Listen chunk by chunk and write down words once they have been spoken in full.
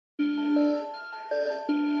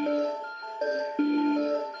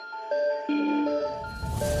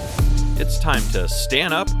it's time to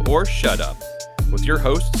stand up or shut up. With your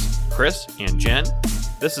hosts, Chris and Jen,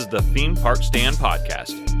 this is the Theme Park Stand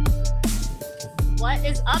Podcast. What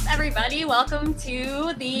is up, everybody? Welcome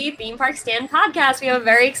to the Theme Park Stand Podcast. We have a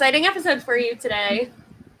very exciting episode for you today.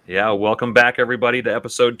 Yeah, welcome back, everybody, to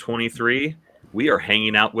episode 23. We are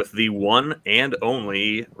hanging out with the one and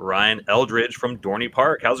only Ryan Eldredge from Dorney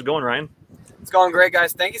Park. How's it going, Ryan? It's going great,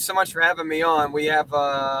 guys. Thank you so much for having me on. We have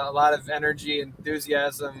a lot of energy and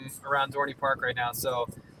enthusiasm around Dorney Park right now. So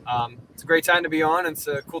it's a great time to be on. And it's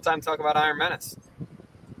a cool time to talk about Iron Menace.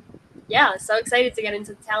 Yeah, so excited to get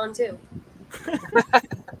into Talon too.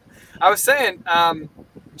 I was saying,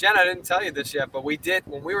 Jen, I didn't tell you this yet, but we did,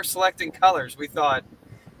 when we were selecting colors, we thought,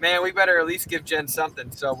 man, we better at least give Jen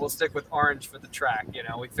something. So we'll stick with orange for the track. You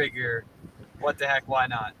know, we figure, what the heck, why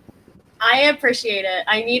not? I appreciate it.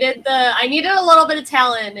 I needed a little bit of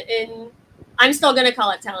Talon in. I'm still gonna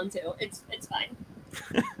call it Talon 2. It's fine.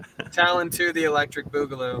 Talon 2, the Electric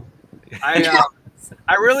Boogaloo.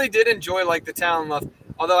 I really did enjoy the Talon Luff.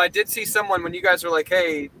 Although I did see someone when you guys were like,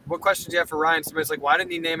 "Hey, what questions do you have for Ryan?" Somebody's like, "Why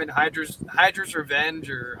didn't he name it Hydra's Revenge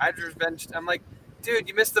or Hydra's Revenge?" I'm like, "Dude,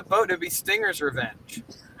 you missed the boat. It'd be Stinger's Revenge."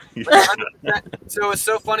 So it was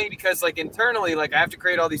so funny because internally, I have to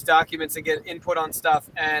create all these documents and get input on stuff,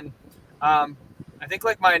 and I think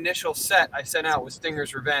my initial set I sent out was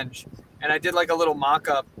Stinger's Revenge, and I did a little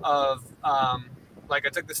mock-up of I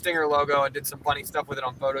took the Stinger logo and did some funny stuff with it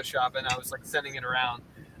on Photoshop, and I was sending it around.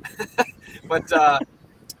 But I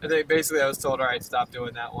was told, all right, stop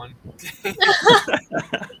doing that one.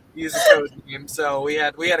 Use a code name. So we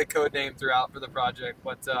had a code name throughout for the project,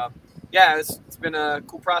 but yeah, it's been a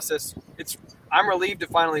cool process. I'm relieved to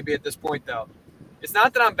finally be at this point, though. It's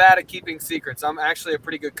not that I'm bad at keeping secrets. I'm actually a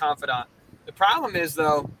pretty good confidant. The problem is,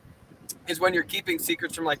 though, is when you're keeping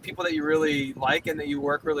secrets from people that you really like and that you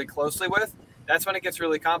work really closely with. That's when it gets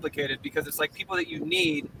really complicated because it's people that you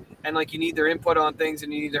need and you need their input on things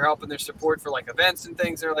and you need their help and their support for events and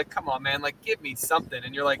things. They're come on, man, give me something.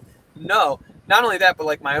 And you're like, no, not only that,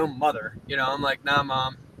 but my own mother, I'm like, nah,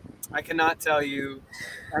 Mom, I cannot tell you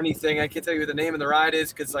anything. I can't tell you what the name of the ride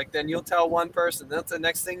is because then you'll tell one person. That's the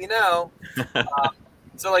next thing you know.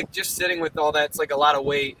 So just sitting with all that, it's a lot of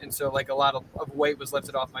weight. And so a lot of weight was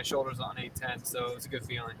lifted off my shoulders on 810. So it was a good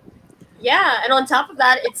feeling. Yeah, and on top of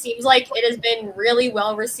that, it seems like it has been really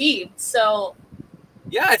well received. So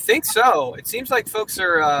yeah, I think so. It seems like folks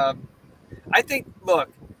are look,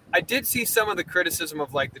 I did see some of the criticism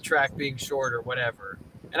of the track being short or whatever.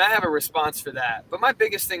 And I have a response for that. But my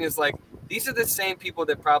biggest thing is these are the same people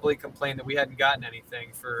that probably complained that we hadn't gotten anything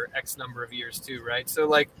for X number of years too, right?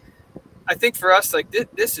 So I think for us,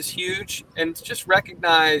 this is huge, and to just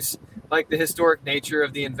recognize the historic nature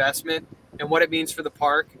of the investment and what it means for the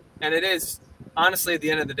park. And it is honestly at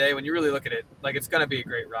the end of the day, when you really look at it, it's going to be a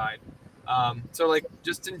great ride. So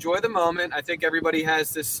just enjoy the moment. I think everybody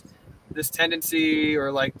has this tendency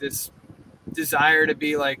or this desire to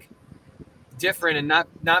be different, and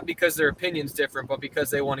not because their opinion's different, but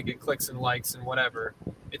because they want to get clicks and likes and whatever.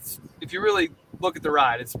 If you really look at the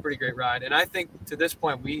ride, it's a pretty great ride. And I think to this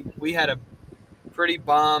point, we had a pretty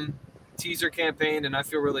bomb teaser campaign, and I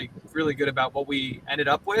feel really, really good about what we ended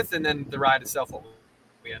up with, and then the ride itself, what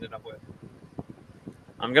we ended up with.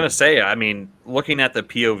 I'm gonna say, I mean, looking at the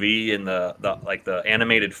POV and the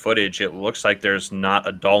animated footage, it looks like there's not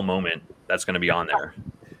a dull moment that's going to be on there.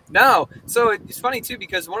 No. So it's funny too,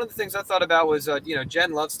 because one of the things I thought about was,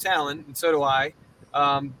 Jen loves Talon, and so do I.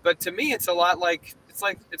 But to me, it's a lot like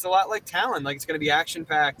Talon. It's going to be action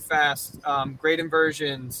packed, fast, great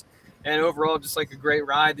inversions, and overall just a great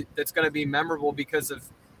ride that's going to be memorable because of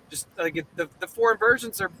just the four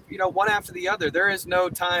inversions are one after the other. There is no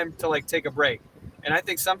time to take a break. And I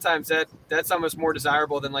think sometimes that's almost more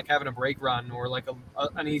desirable than having a brake run or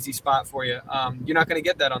an easy spot for you. You're not going to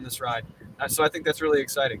get that on this ride. So I think that's really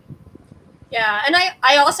exciting. yeah, and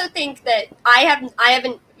I also think that I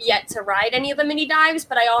haven't yet to ride any of the mini dives,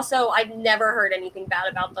 but I've never heard anything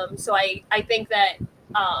bad about them. So I think that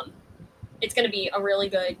it's going to be a really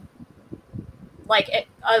good ride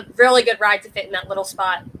to fit in that little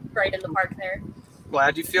spot right in the park there.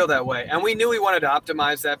 Glad you feel that way. And we knew we wanted to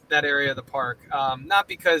optimize that area of the park, not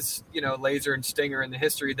because, Laser and Stinger and the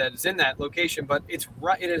history that is in that location, but it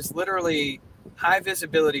is literally high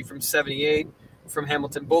visibility from 78, from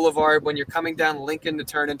Hamilton Boulevard. When you're coming down Lincoln to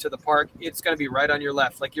turn into the park, it's going to be right on your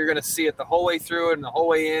left. You're going to see it the whole way through and the whole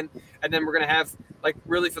way in. And then we're going to have,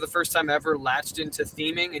 really for the first time ever, latched into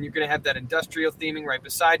theming, and you're going to have that industrial theming right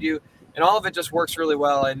beside you. And all of it just works really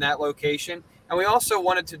well in that location. And we also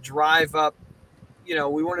wanted to drive up,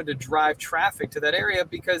 we wanted to drive traffic to that area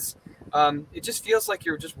because it just feels like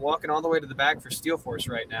you're just walking all the way to the back for Steel Force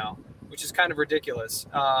right now. which is kind of ridiculous.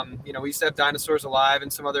 You know, we used to have Dinosaurs Alive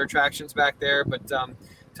and some other attractions back there, but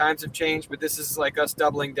times have changed. But this is like us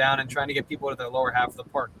doubling down and trying to get people to the lower half of the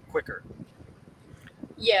park quicker.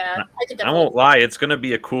 Yeah, I won't lie. It's going to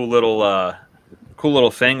be a cool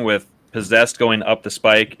little thing with Possessed going up the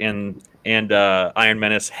spike and Iron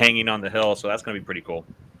Menace hanging on the hill. So that's going to be pretty cool.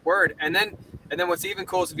 Word. And then what's even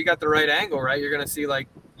cool is if you got the right angle, right, you're going to see like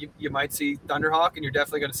you might see Thunderhawk, and you're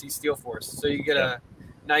definitely going to see Steel Force. So you get a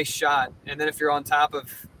nice shot. And then if you're on top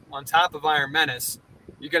of Iron Menace,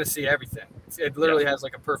 you're going to see everything. It literally has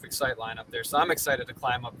like a perfect sight line up there. So I'm excited to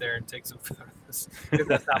climb up there and take some photos because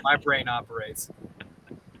that's how my brain operates.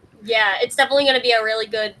 Yeah, it's definitely going to be a really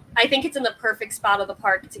good. I think it's in the perfect spot of the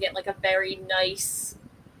park to get like a very nice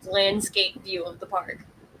landscape view of the park.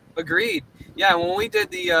 Agreed. Yeah, when we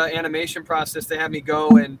did the animation process, they had me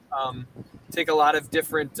go and take a lot of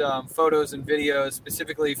different photos and videos,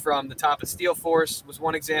 specifically from the top of Steel Force was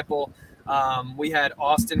one example. We had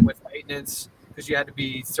Austin with maintenance because you had to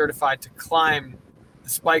be certified to climb the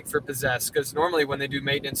spike for Possessed, because normally when they do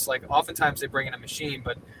maintenance, like oftentimes they bring in a machine,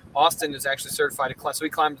 but Austin is actually certified to climb. So we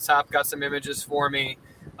climbed the top, got some images for me.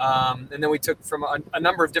 And then we took from a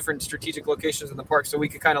number of different strategic locations in the park so we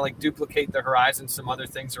could kind of like duplicate the horizon, some other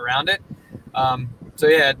things around it. So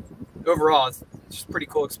yeah, overall, it's just a pretty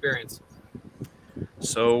cool experience.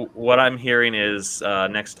 So what I'm hearing is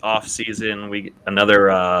next off season we get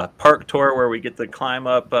another park tour where we get to climb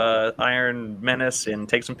up Iron Menace and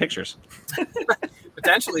take some pictures.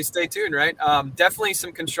 Potentially, stay tuned, right? Definitely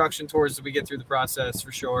some construction tours as we get through the process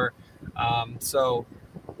for sure. So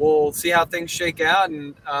we'll see how things shake out,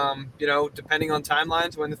 and you know, depending on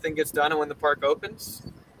timelines, when the thing gets done and when the park opens.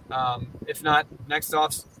 If not next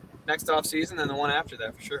off season, then the one after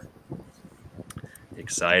that for sure.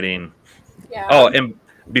 Exciting. Yeah. Oh, and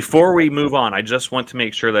before we move on, I just want to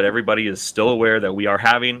make sure that everybody is still aware that we are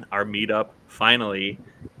having our meetup finally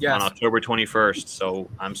on October 21st. So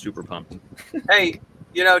I'm super pumped. Hey,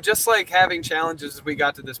 you know, just like having challenges as we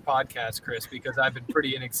got to this podcast, Chris, because I've been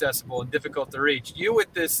pretty inaccessible and difficult to reach. You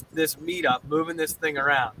with this meetup, moving this thing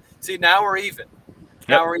around. See, now we're even.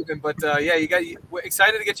 Now we're even. But yeah, we're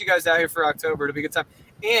excited to get you guys out here for October. It'll be a good time.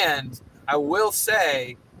 And I will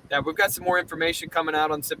say that we've got some more information coming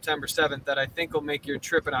out on September 7th that I think will make your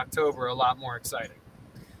trip in October a lot more exciting.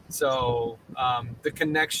 So the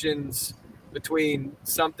connections between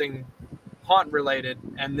something haunt related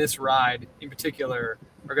and this ride in particular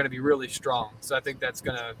are going to be really strong. So I think that's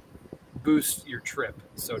going to boost your trip,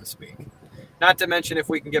 so to speak. Not to mention if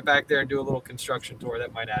we can get back there and do a little construction tour,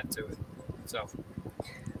 that might add to it. So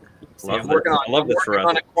I'm working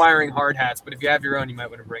on acquiring hard hats, but if you have your own, you might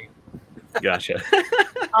want to bring it. Gotcha.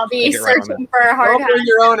 I'll be searching for a hard hat. Bring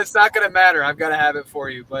your own. It's not going to matter. I've got to have it for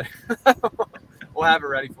you, but we'll have it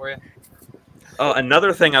ready for you.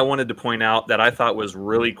 Another thing I wanted to point out that I thought was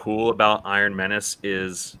really cool about Iron Menace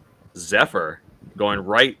is Zephyr going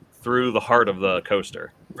right through the heart of the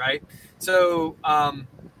coaster. Right. So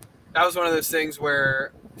that was one of those things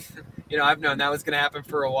where, you know, I've known that was going to happen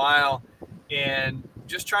for a while, and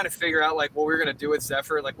just trying to figure out like what we were going to do with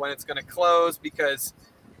Zephyr, like when it's going to close, because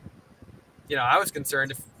you know, I was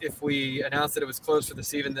concerned if we announced that it was closed for the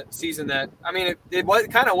season that I mean, it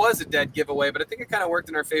kind of was a dead giveaway, but I think it kind of worked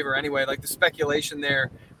in our favor anyway. Like the speculation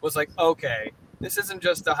there was like, okay, this isn't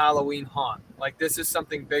just a Halloween haunt. Like this is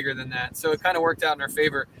something bigger than that. So it kind of worked out in our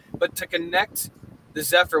favor. But to connect the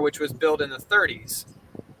Zephyr, which was built in the 30s,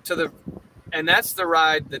 and that's the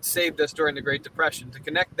ride that saved us during the Great Depression, to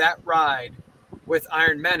connect that ride with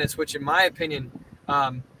Iron Menace, which in my opinion,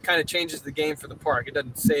 kind of changes the game for the park. It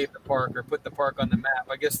doesn't save the park or put the park on the map.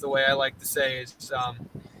 I guess the way I like to say is,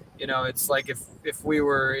 you know, it's like if we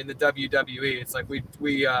were in the WWE, it's like we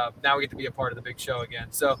now we get to be a part of the big show again.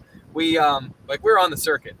 So we're on the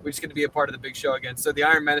circuit. We just get to be a part of the big show again. So the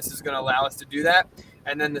Iron Menace is going to allow us to do that.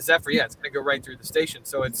 And then the Zephyr, it's going to go right through the station.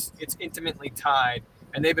 So it's intimately tied,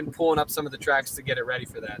 and they've been pulling up some of the tracks to get it ready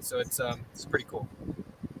for that. So it's pretty cool.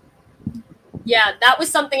 Yeah, that was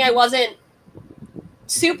something I wasn't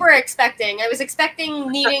super expecting. I was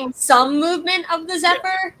expecting needing some movement of the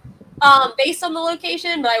Zephyr based on the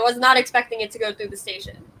location, but I was not expecting it to go through the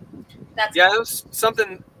station. It was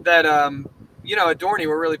something that you know, at Dorney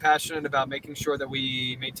we're really passionate about making sure that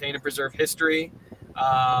we maintain and preserve history,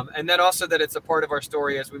 and then also that it's a part of our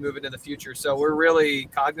story as we move into the future. So we're really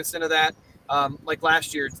cognizant of that. Like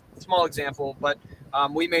last year, small example, but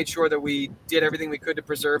we made sure that we did everything we could to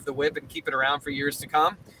preserve the whip and keep it around for years to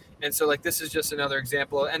come. And so, like, this is just another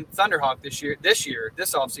example. And Thunderhawk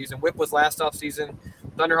this off season, Whip was last off season.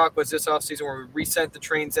 Thunderhawk was this off season where we resent the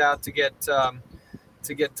trains out to get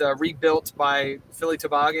rebuilt by Philly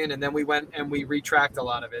Toboggan, and then we went and we retracked a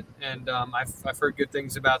lot of it. And I've heard good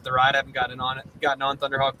things about the ride. I haven't gotten on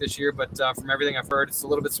Thunderhawk this year, but from everything I've heard, it's a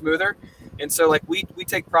little bit smoother. And so like we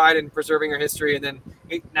take pride in preserving our history, and then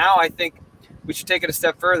now I think we should take it a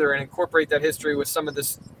step further and incorporate that history with some of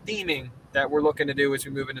this theming that we're looking to do as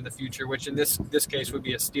we move into the future, which in this case would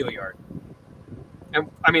be a steel yard. And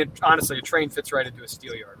I mean, honestly, a train fits right into a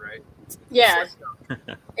steel yard, right? Yeah,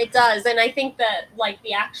 it does. And I think that like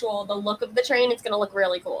the look of the train, it's going to look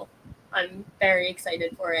really cool. I'm very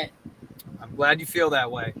excited for it. I'm glad you feel that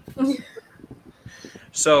way.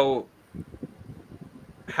 So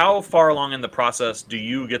how far along in the process do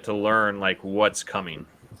you get to learn like what's coming?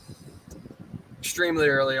 Extremely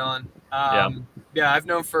early on. Yeah, I've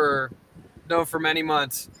known for many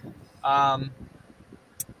months.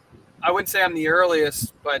 I wouldn't say I'm the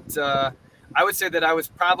earliest, but I would say that I was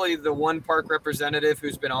probably the one park representative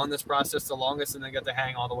who's been on this process the longest and then got to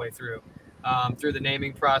hang all the way through the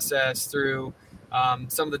naming process, through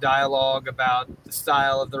some of the dialogue about the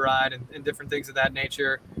style of the ride and different things of that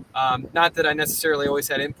nature. Not that I necessarily always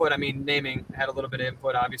had input. I mean, naming had a little bit of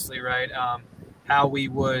input, obviously, right? How we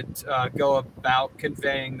would go about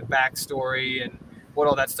conveying the backstory and what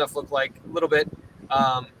all that stuff looked like a little bit.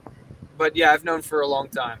 But yeah, I've known for a long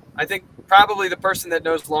time. I think probably the person that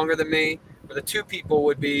knows longer than me, or the two people,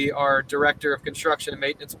 would be our director of construction and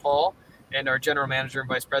maintenance, Paul, and our general manager and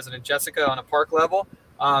vice president, Jessica, on a park level.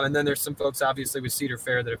 And then there's some folks, obviously, with Cedar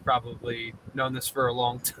Fair that have probably known this for a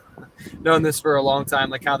long time,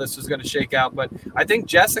 like how this was going to shake out. But I think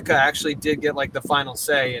Jessica actually did get like the final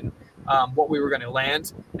say in what we were going to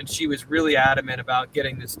land, and she was really adamant about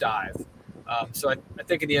getting this dive. So I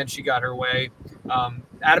think in the end she got her way.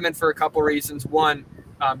 Adamant for a couple reasons. One,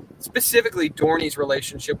 specifically Dorney's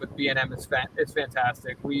relationship with B&M is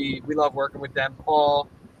fantastic. We love working with them. Paul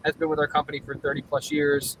has been with our company for 30 plus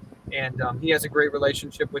years, and he has a great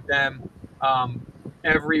relationship with them.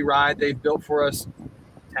 Every ride they've built for us,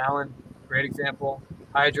 Talon, great example.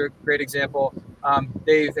 Hydra, great example.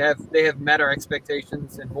 They have met our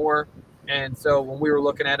expectations and more. And so when we were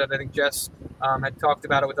looking at it, I think Jess had talked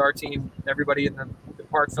about it with our team. Everybody in the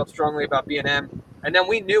park felt strongly about B&M. And then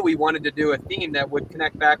we knew we wanted to do a theme that would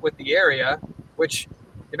connect back with the area, which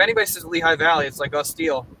if anybody says Lehigh Valley, it's like, oh,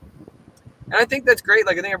 steel. And I think that's great.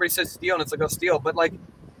 Like, I think everybody says steel and it's like, oh, steel. But like,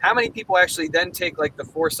 how many people actually then take like the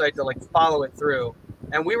foresight to like follow it through?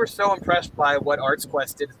 And we were so impressed by what Arts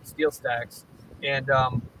Quest did with steel stacks. And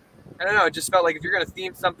I don't know, it just felt like if you're going to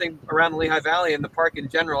theme something around the Lehigh Valley and the park in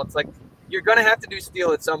general, it's like you're going to have to do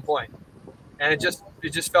steel at some point. And it just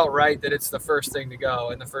felt right that it's the first thing to go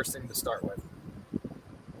and the first thing to start with.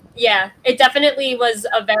 Yeah, it definitely was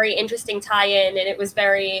a very interesting tie-in, and it's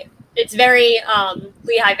very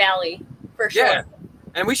Lehigh Valley for sure. Yeah,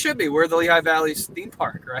 and we should be. We're the Lehigh Valley's theme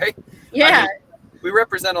park, right? Yeah. I mean, we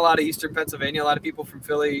represent a lot of Eastern Pennsylvania. A lot of people from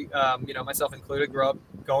Philly, myself included, grew up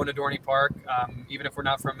going to Dorney Park, even if we're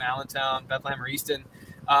not from Allentown, Bethlehem, or Easton.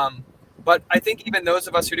 But I think even those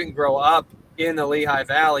of us who didn't grow up in the Lehigh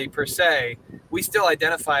Valley per se, we still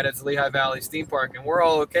identified as Lehigh Valley's theme park, and we're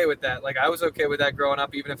all okay with that. Like, I was okay with that growing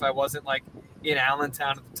up, even if I wasn't like in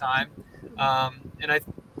Allentown at the time. And I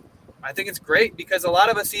think it's great because a lot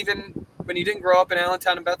of us, even when you didn't grow up in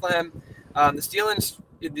Allentown and Bethlehem,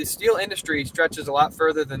 the steel industry stretches a lot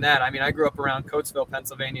further than that. I mean, I grew up around Coatesville,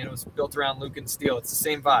 Pennsylvania, and it was built around Lucan steel. It's the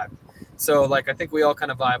same vibe. So, like, I think we all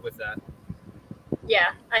kind of vibe with that.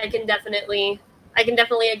 Yeah, I can definitely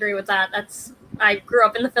agree with that. I grew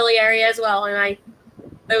up in the Philly area as well, and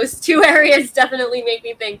those two areas definitely make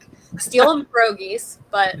me think steel and pierogies,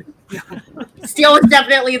 but steel is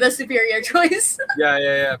definitely the superior choice.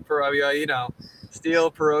 Yeah.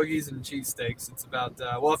 Steel, pierogies, and cheesesteaks. It's about,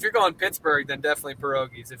 if you're going Pittsburgh, then definitely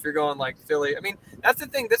pierogies. If you're going like Philly, I mean, that's the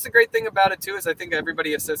thing. That's the great thing about it too, is I think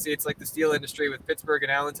everybody associates like the steel industry with Pittsburgh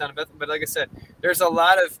and Allentown and Bethlehem. But like I said, there's a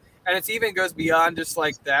lot of, and it even goes beyond just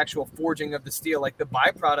like the actual forging of the steel. Like the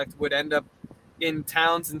byproduct would end up in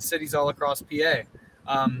towns and cities all across PA.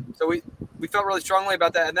 So we felt really strongly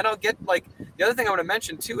about that. And then I'll get like, the other thing I want to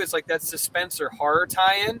mention too is like that suspense or horror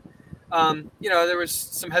tie-in. There was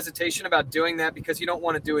some hesitation about doing that because you don't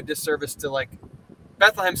want to do a disservice to like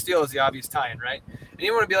Bethlehem Steel is the obvious tie-in, right? And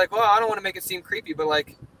you want to be like, well, I don't want to make it seem creepy, but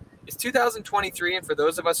like it's 2023, and for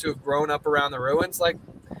those of us who have grown up around the ruins, like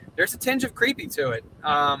there's a tinge of creepy to it.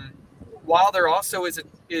 While there also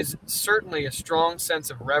is certainly a strong sense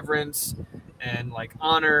of reverence and like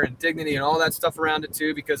honor and dignity and all that stuff around it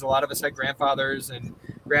too, because a lot of us had grandfathers and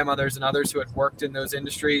grandmothers and others who had worked in those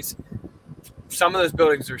industries. Some of those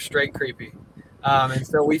buildings are straight creepy. And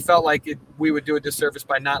so we felt like we would do a disservice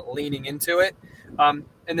by not leaning into it.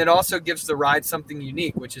 And it also gives the ride something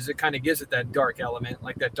unique, which is it kind of gives it that dark element,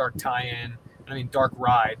 like that dark tie-in. I mean, dark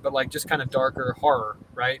ride, but like just kind of darker horror,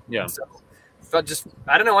 right? Yeah. So, but just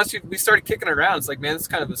I don't know. Once we started kicking it around, it's like, man, it's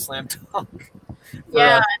kind of a slam dunk.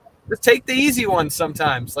 Yeah. Just take the easy one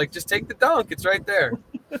sometimes. Like, just take the dunk. It's right there.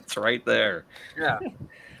 It's right there. Yeah.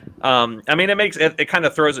 I mean, it kind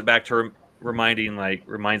of throws it back to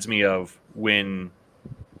reminds me of when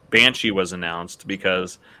Banshee was announced,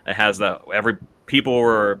 because it has people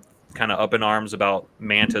were kind of up in arms about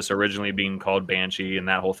Mantis originally being called Banshee and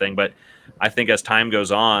that whole thing. But I think as time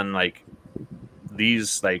goes on, like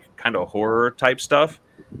these like kind of horror type stuff,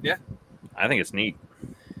 yeah, I think it's neat.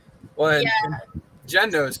 Well, and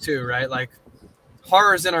Jen knows too, right? Like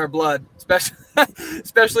horror's in our blood,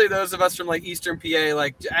 especially those of us from like Eastern PA.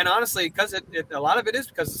 Like, and honestly, because a lot of it is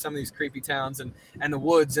because of some of these creepy towns and the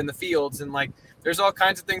woods and the fields, and like there's all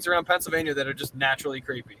kinds of things around Pennsylvania that are just naturally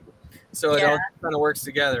creepy. So it all kind of works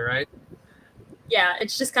together, right? Yeah,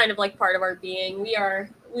 it's just kind of like part of our being. We are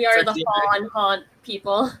the haunt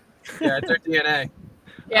people. Yeah, it's our DNA.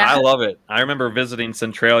 Yeah. I love it. I remember visiting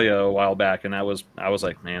Centralia a while back, and I was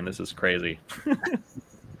like, man, this is crazy.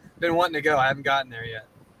 Been wanting to go. I haven't gotten there yet.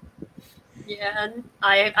 Yeah,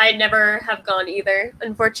 I never have gone either,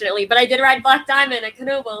 unfortunately. But I did ride Black Diamond at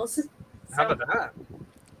Knoebels. So how about that?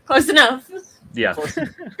 Close enough. Yeah. As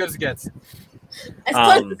good as it gets. As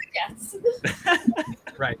close as it gets.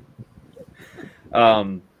 Right.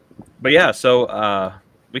 But yeah, so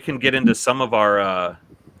we can get into some of our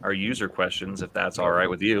user questions, if that's all right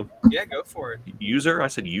with you. Yeah, go for it. User? I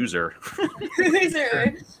said user.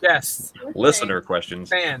 User. Yes. Okay. Listener questions.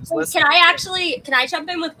 Fans. Can I jump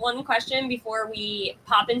in with one question before we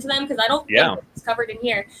pop into them? Because I don't think it's covered in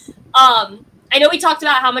here. I know we talked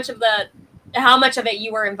about how much of it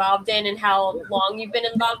you were involved in and how long you've been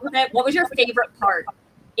involved with it. What was your favorite part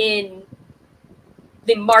in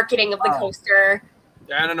the marketing of the coaster?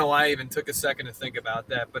 I don't know why I even took a second to think about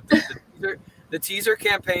that, but the teaser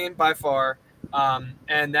campaign by far,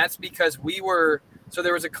 and that's because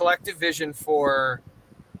there was a collective vision for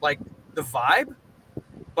like the vibe,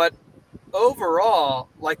 but overall,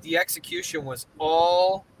 like the execution was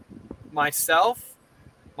all myself,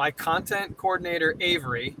 my content coordinator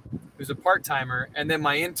Avery, who's a part-timer, and then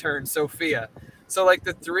my intern Sophia. So like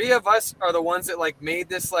the three of us are the ones that like made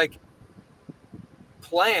this like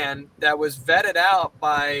plan that was vetted out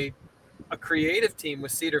by a creative team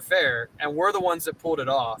with Cedar Fair, and we're the ones that pulled it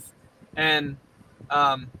off. And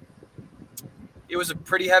it was a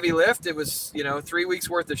pretty heavy lift. It was 3 weeks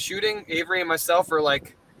worth of shooting. Avery and myself are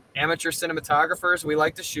like amateur cinematographers. We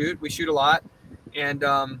like to shoot. We shoot a lot, and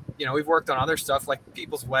we've worked on other stuff like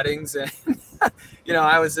people's weddings, and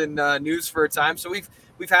I was in news for a time, so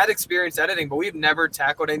we've had experience editing, but we've never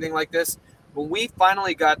tackled anything like this. When we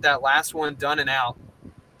finally got that last one done and out,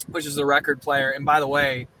 which is the record player, and by the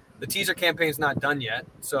way, the teaser campaign is not done yet.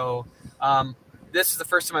 So this is the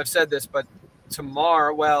first time I've said this, but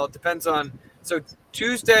tomorrow, well, it depends on. So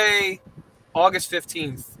Tuesday, August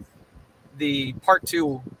 15th, the part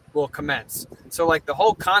 2 will commence. So like the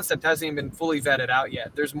whole concept hasn't even been fully vetted out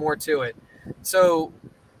yet. There's more to it. So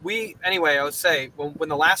I would say when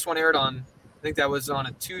the last one aired on, I think that was on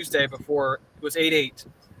a Tuesday before, it was 8/8.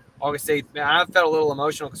 August 8th, man, I felt a little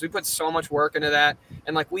emotional because we put so much work into that.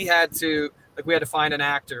 And we had to find an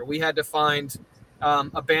actor. We had to find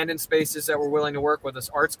abandoned spaces that were willing to work with us.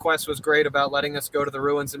 Arts Quest was great about letting us go to the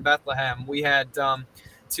ruins in Bethlehem. We had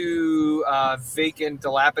 2 vacant,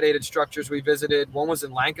 dilapidated structures we visited. One was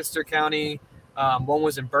in Lancaster County. One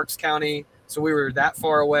was in Berks County. So we were that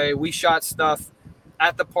far away. We shot stuff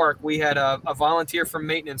at the park. We had a volunteer from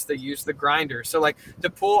maintenance that used the grinder. So to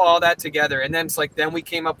pull all that together, and then it's then we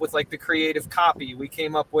came up with the creative copy. We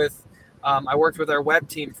came up with, I worked with our web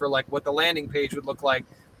team for what the landing page would look like.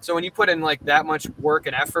 So when you put in that much work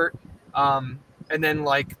and effort, and then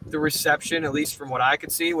the reception, at least from what I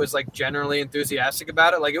could see, was generally enthusiastic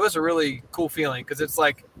about it. It was a really cool feeling because it's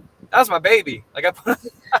that was my baby.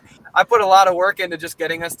 I put a lot of work into just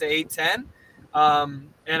getting us to 8/10,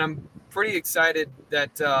 and I'm pretty excited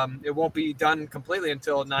that it won't be done completely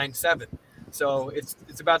until 9/7. So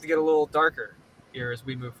it's about to get a little darker here as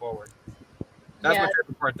we move forward. That's my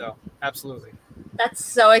favorite part, though. Absolutely. That's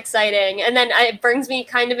so exciting. And then it brings me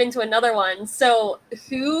kind of into another one. So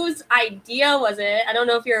whose idea was it? I don't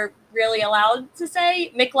know if you're really allowed to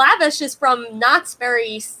say. McLavish is from Knott's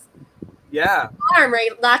Berry Farm, right?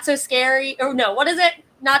 Not So Scary. Or no, what is it?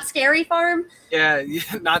 Not Scary Farm? Yeah,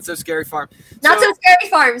 Not So Scary Farm. So Scary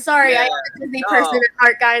Farm. Sorry, I'm a Disney person at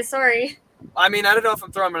heart, guys. Sorry. I mean, I don't know if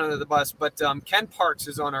I'm throwing him under the bus, but Ken Parks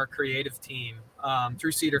is on our creative team.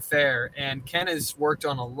 through Cedar Fair, and Ken has worked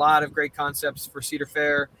on a lot of great concepts for Cedar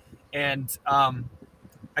Fair. And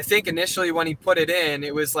I think initially when he put it in,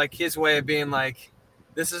 it was like his way of being like,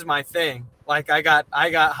 this is my thing. Like I got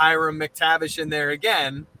Hiram McTavish in there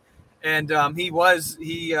again. And he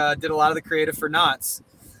did a lot of the creative for Knots.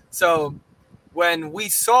 So when we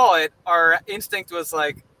saw it, our instinct was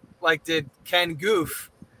like did Ken goof?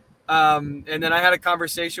 And then I had a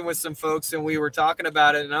conversation with some folks and we were talking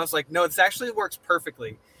about it. And I was like, no, this actually works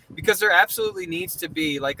perfectly, because there absolutely needs to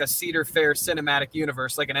be like a Cedar Fair cinematic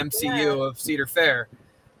universe, like an MCU of Cedar Fair.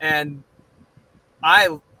 And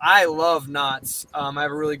I love Knots. I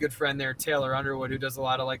have a really good friend there, Taylor Underwood, who does a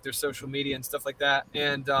lot of like their social media and stuff like that.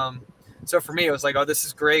 And so for me, it was like, oh, this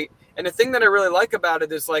is great. And the thing that I really like about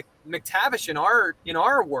it is like McTavish in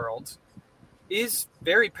our world is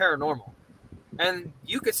very paranormal. And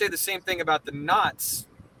you could say the same thing about the Knots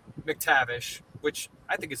McTavish, which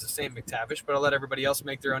I think is the same McTavish, but I'll let everybody else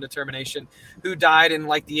make their own determination, who died in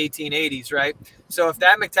like the 1880s, right? So if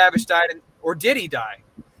that McTavish died, or did he die?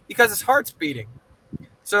 Because his heart's beating.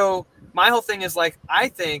 So my whole thing is like, I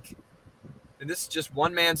think, and this is just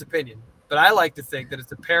one man's opinion, but I like to think that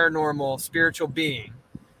it's a paranormal spiritual being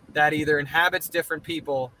that either inhabits different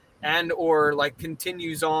people and or like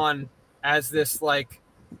continues on as this like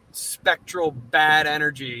spectral bad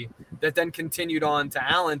energy that then continued on to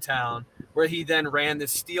Allentown, where he then ran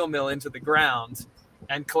this steel mill into the ground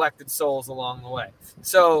and collected souls along the way.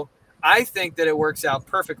 So I think that it works out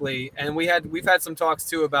perfectly. And we've had some talks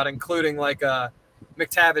too about including like a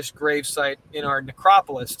McTavish gravesite in our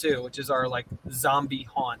necropolis too, which is our like zombie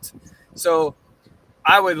haunt. So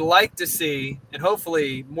I would like to see, and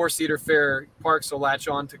hopefully more Cedar Fair parks will latch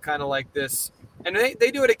on to kind of like this. And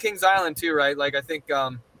they do it at Kings Island too, right? Like I think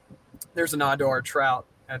there's a nod to our trout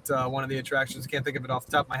at one of the attractions. I can't think of it off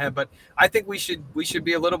the top of my head, but I think we should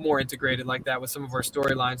be a little more integrated like that with some of our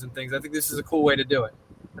storylines and things. I think this is a cool way to do it.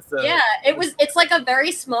 It's like a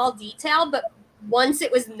very small detail, but once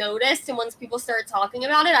it was noticed and once people started talking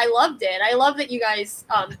about it, I loved it. I love that you guys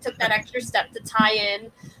took that extra step to tie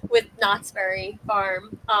in with Knott's Berry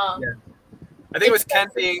Farm. I think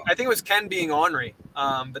it was Ken being ornery.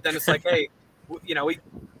 But then it's like, hey, we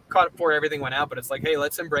caught it before everything went out, but it's like, hey,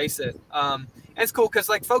 let's embrace it. And it's cool because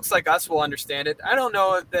like folks like us will understand it. I don't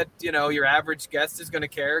know that your average guest is going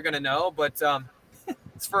to know, but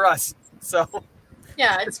it's for us. So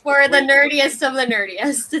yeah, it's for the nerdiest of the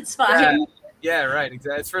nerdiest. It's fine. Yeah, right.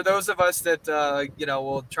 Exactly. It's for those of us that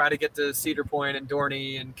will try to get to Cedar Point and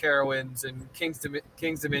Dorney and Carowinds and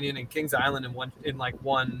Kings Dominion and Kings Island in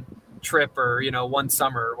one trip or one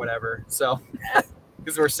summer or whatever. So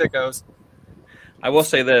because we're sickos. I will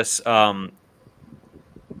say this: the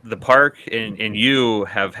park and you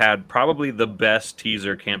have had probably the best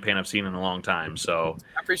teaser campaign I've seen in a long time. So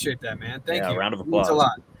I appreciate that, man. Thank you. Round of applause. It means a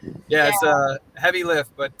lot. Yeah, it's a heavy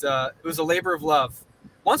lift, but it was a labor of love.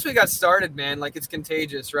 Once we got started, man, like it's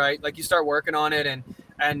contagious, right? Like you start working on it, and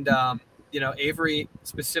Avery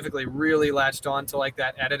specifically really latched on to like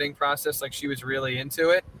that editing process. Like she was really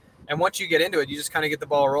into it. And once you get into it, you just kind of get the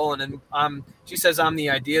ball rolling. And she says I'm the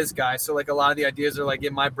ideas guy. So like a lot of the ideas are like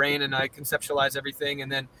in my brain and I conceptualize everything.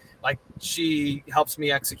 And then like she helps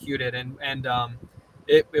me execute it. And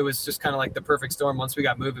it was just kind of like the perfect storm. Once we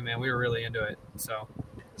got moving, man, we were really into it. So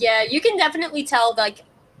yeah, you can definitely tell, like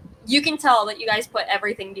you can tell that you guys put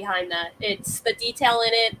everything behind that. It's the detail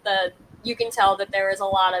in it. You can tell that there is a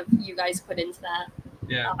lot of you guys put into that.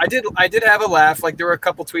 Yeah, I did have a laugh. Like there were a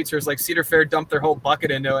couple tweets where it's like Cedar Fair dumped their whole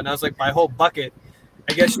bucket into it, and I was like, by whole bucket,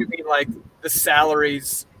 I guess you mean like the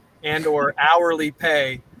salaries and or hourly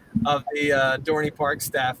pay of the Dorney Park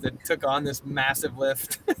staff that took on this massive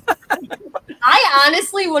lift. I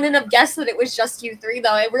honestly wouldn't have guessed that it was just you three,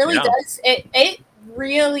 though. It really does. It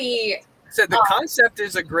really. So the concept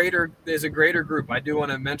is a greater group. I do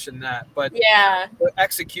want to mention that, but the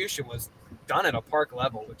execution was done at a park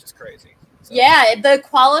level, which is crazy. So. Yeah, the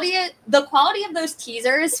quality of those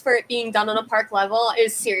teasers for it being done on a park level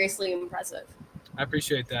is seriously impressive. I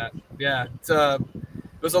appreciate that. Yeah, it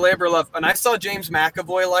was a labor of love. And I saw James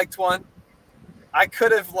McAvoy liked one. I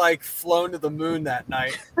could have like flown to the moon that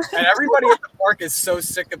night. And everybody at the park is so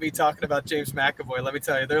sick of me talking about James McAvoy. Let me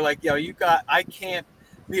tell you, they're like, yo, I can't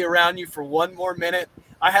be around you for one more minute.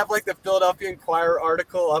 I have like the Philadelphia Inquirer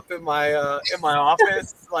article up in my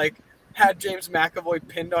office, like. Had James McAvoy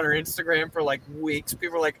pinned on her Instagram for like weeks.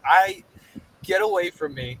 People were like, get away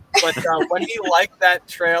from me. But when he liked that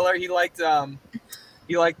trailer, he liked, I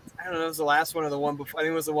don't know, it was the last one or the one before, I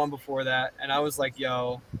think it was the one before that. And I was like,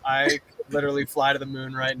 yo, I could literally fly to the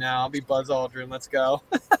moon right now. I'll be Buzz Aldrin. Let's go.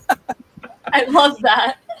 I love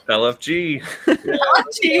that. LFG.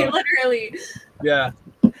 LFG, literally. Yeah,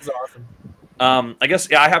 it's awesome. I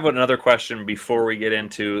guess I have another question before we get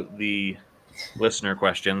into the listener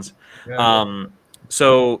questions. Yeah.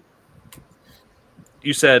 So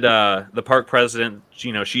you said the park president,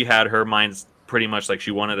 she had her mind pretty much like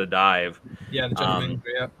she wanted to dive. Yeah, the general manager.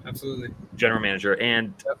 Yeah, absolutely. General manager,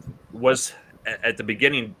 and Yep. was at the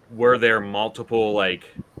beginning, were there multiple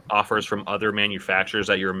offers from other manufacturers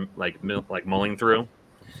that you're mulling through?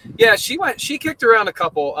 Yeah, she kicked around a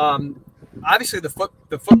couple. Obviously the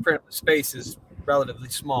footprint of the space is relatively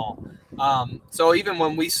small. So even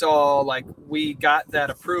when we saw we got that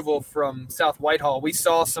approval from South Whitehall, we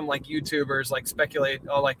saw some YouTubers speculate,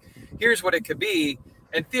 here's what it could be.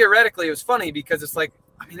 And theoretically it was funny because it's it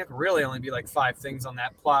could really only be 5 things on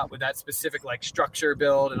that plot with that specific structure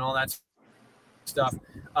build and all that stuff.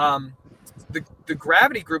 The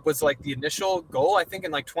Gravity Group was the initial goal, I think,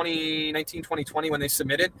 in 2019, 2020 when they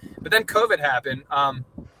submitted. But then COVID happened.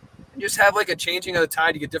 You just have a changing of the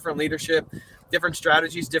tide. You get different leadership, different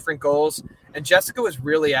strategies, different goals. And Jessica was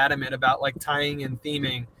really adamant about tying in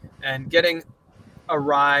theming and getting a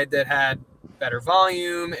ride that had better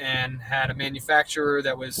volume and had a manufacturer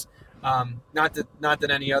that was not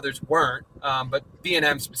that any others weren't, but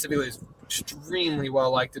B&M specifically is extremely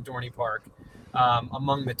well liked at Dorney Park.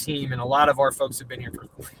 Among the team, and a lot of our folks have been here for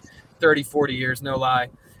 30, 40 years, no lie.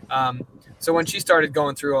 So when she started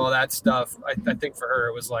going through all that stuff, I think for her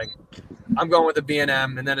it was I'm going with the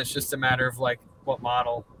B&M, and then it's just a matter of what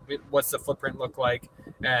model, what's the footprint look like,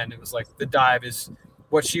 and it was the dive is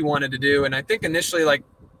what she wanted to do. And I think initially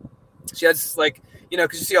she has because you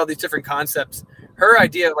see all these different concepts. Her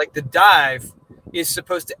idea the dive is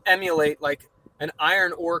supposed to emulate an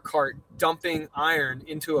iron ore cart dumping iron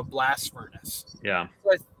into a blast furnace. Yeah.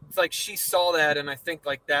 It's she saw that, and I think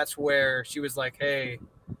that's where she was hey,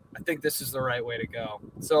 I think this is the right way to go.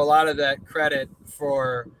 So a lot of that credit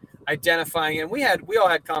for identifying, and we all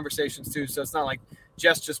had conversations too, so it's not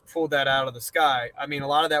Jess just pulled that out of the sky. I mean, a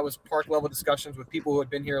lot of that was park level discussions with people who had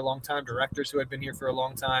been here a long time, directors who had been here for a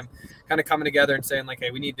long time, kind of coming together and saying hey,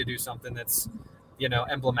 we need to do something that's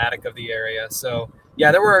emblematic of the area. So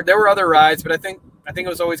yeah, there were other rides, but I think it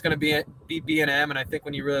was always going to be B&M, and I think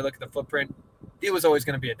when you really look at the footprint, it was always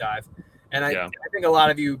going to be a dive. And I think a lot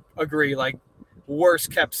of you agree,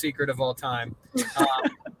 worst kept secret of all time.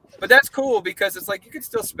 But that's cool because it's you could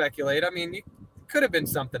still speculate. I mean, it could have been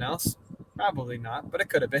something else. Probably not, but it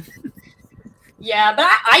could have been. Yeah, but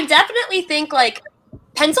I definitely think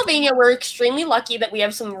Pennsylvania, we're extremely lucky that we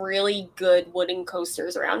have some really good wooden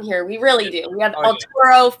coasters around here. We really do. We have El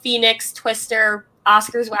Toro, Phoenix, Twister,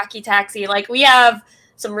 Oscar's Wacky Taxi. We have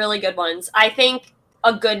some really good ones. I think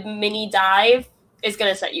a good mini dive is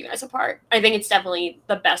going to set you guys apart. I think it's definitely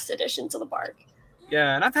the best addition to the park.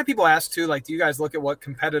 Yeah, and I've had people ask too, do you guys look at what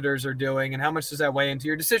competitors are doing and how much does that weigh into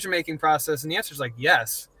your decision-making process? And the answer is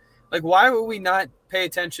yes. Why would we not pay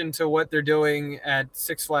attention to what they're doing at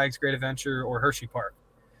Six Flags Great Adventure or Hershey Park?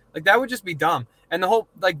 That would just be dumb. And the whole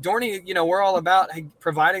Dorney, we're all about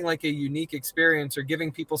providing a unique experience or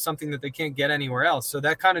giving people something that they can't get anywhere else. So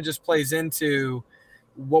that kind of just plays into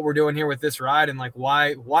what we're doing here with this ride. And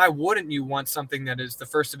why wouldn't you want something that is the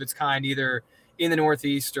first of its kind, either in the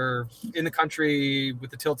Northeast or in the country with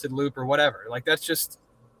the tilted loop or whatever? That's just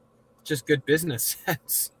good business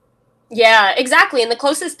sense. Yeah, exactly. And the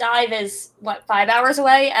closest dive is 5 hours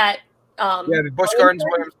away at Busch Gardens,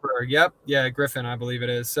 Williamsburg. Yep. Yeah, Griffin, I believe it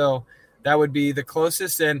is. So that would be the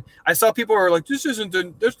closest. And I saw people were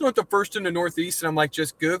that's not the first in the Northeast. And I'm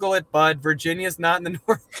just Google it, bud. Virginia's not in the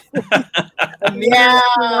Northeast. Yeah.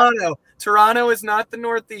 Toronto is not the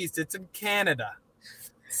Northeast. It's in Canada.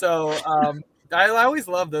 So I always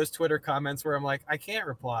love those Twitter comments where I'm I can't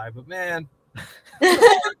reply, but man.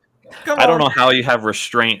 I don't know how you have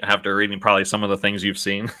restraint after reading probably some of the things you've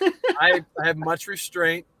seen. I have much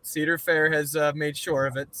restraint. Cedar Fair has made sure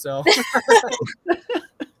of it. So, it's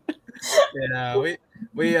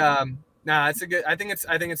a good. I think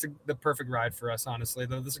it's the perfect ride for us. Honestly,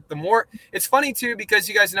 the more it's funny too because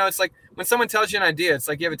you guys know it's when someone tells you an idea, it's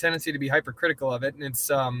you have a tendency to be hypercritical of it, and it's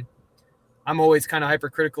I'm always kind of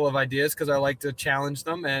hypercritical of ideas because I like to challenge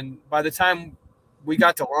them. And by the time we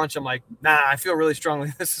got to launch, I'm I feel really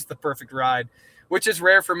strongly this is the perfect ride, which is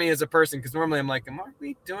rare for me as a person because normally I'm are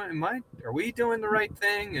we doing the right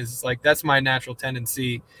thing? Is that's my natural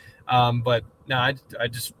tendency. But no, I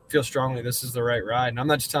just feel strongly this is the right ride. And I'm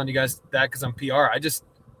not just telling you guys that because I'm PR. I just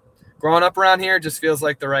growing up around here just feels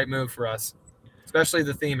like the right move for us, especially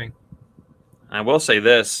the theming. I will say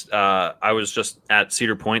this. I was just at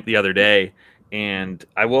Cedar Point the other day, and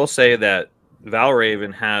I will say that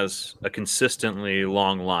Valraven has a consistently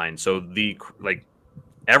long line. So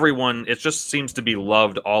everyone, it just seems to be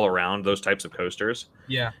loved all around those types of coasters.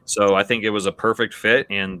 Yeah. So I think it was a perfect fit,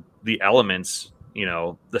 and the elements,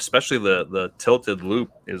 especially the tilted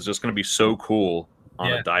loop, is just going to be so cool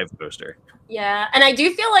on a dive coaster. Yeah, and I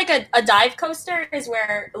do feel like a dive coaster is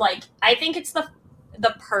where, like, I think it's the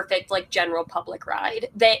perfect, like, general public ride.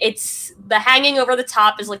 It's the hanging over the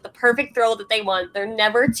top is like the perfect thrill that they want. They're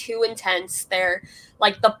never too intense. They're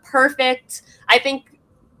like the perfect. I think,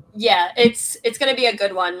 yeah, it's gonna be a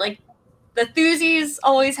good one. Like, the Thusies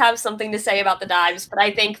always have something to say about the dives, but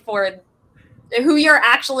I think for who you're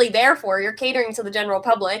actually there for, you're catering to the general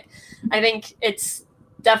public. I think it's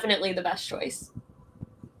definitely the best choice.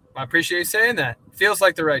 I appreciate you saying that. Feels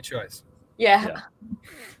like the right choice. Yeah.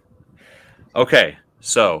 Okay,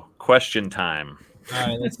 so question time. All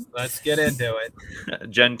right, let's get into it.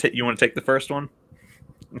 Jen, you want to take the first one?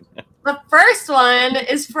 The first one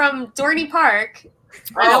is from Dorney Park.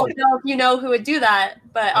 I don't know if you know who would do that,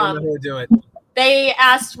 but I don't know who would do it. They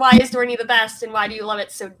asked, why is Dorney the best and why do you love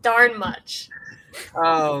it so darn much?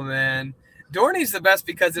 Oh man, Dorney's the best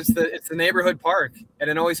because it's the neighborhood park, and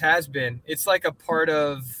it always has been. It's like a part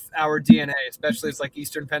of our DNA, especially as like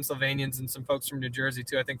Eastern Pennsylvanians and some folks from New Jersey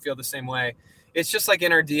too, I think, feel the same way. It's just like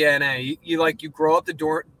in our DNA. You grow up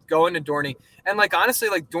going to Dorney, and like honestly,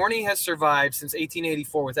 like Dorney has survived since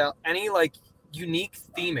 1884 without any like unique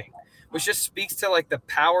theming, which just speaks to like the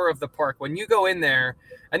power of the park. When you go in there,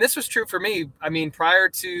 and this was true for me. I mean, prior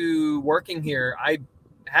to working here, I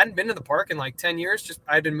hadn't been to the park in like 10 years. Just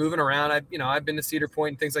I'd been moving around. I've been to Cedar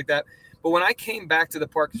Point and things like that. But when I came back to the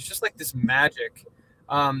park, it's just like this magic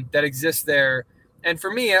that exists there. And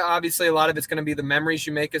for me, obviously, a lot of it's going to be the memories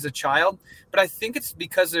you make as a child. But I think it's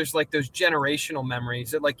because there's like those generational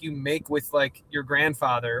memories that like you make with like your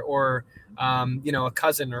grandfather or, a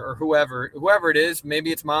cousin or whoever it is.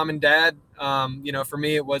 Maybe it's mom and dad. For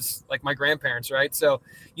me, it was like my grandparents. Right. So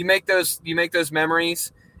you make those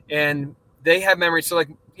memories, and they have memories. So like,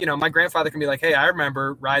 my grandfather can be like, hey, I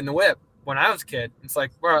remember riding the whip when I was a kid. It's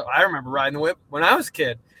like, well, I remember riding the whip when I was a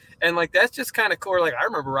kid. And like, that's just kind of cool. Like, I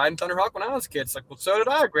remember riding Thunderhawk when I was a kid. It's like, well, so did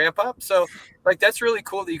I, Grandpa. So like, that's really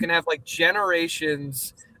cool that you can have like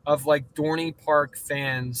generations of like Dorney Park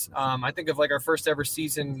fans. I think of like our first ever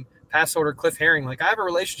season pass holder, Cliff Herring. Like, I have a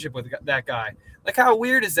relationship with that guy. Like, how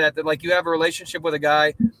weird is that like you have a relationship with a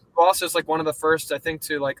guy who also is like one of the first, I think,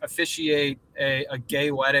 to like officiate a gay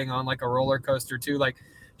wedding on like a roller coaster too. Like,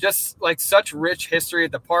 just like such rich history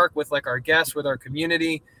at the park with like our guests, with our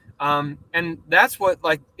community. And that's what,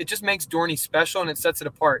 like, it just makes Dorney special and it sets it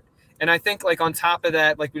apart. And I think like on top of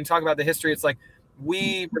that, like when we talk about the history, it's like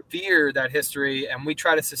we revere that history and we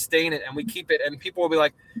try to sustain it and we keep it. And people will be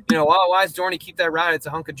like, why is Dorney keep that ride? It's a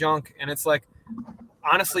hunk of junk. And it's like,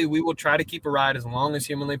 honestly, we will try to keep a ride as long as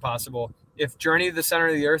humanly possible. If Journey to the Center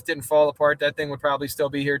of the Earth didn't fall apart, that thing would probably still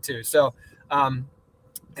be here too. So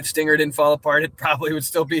if Stinger didn't fall apart, it probably would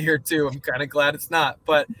still be here too. I'm kind of glad it's not.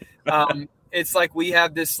 But it's like we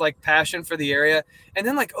have this like passion for the area. And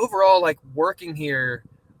then like overall, like working here,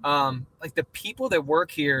 like the people that work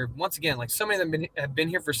here, once again, like so many of them have been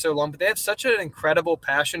here for so long, but they have such an incredible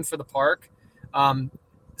passion for the park.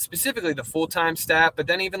 Specifically the full-time staff, but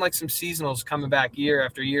then even like some seasonals coming back year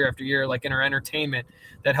after year after year, like in our entertainment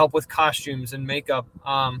that help with costumes and makeup.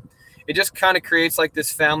 It just kind of creates like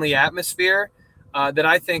this family atmosphere that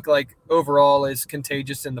I think like overall is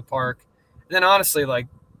contagious in the park. And then honestly, like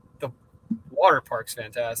the water park's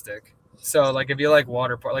fantastic. So like if you like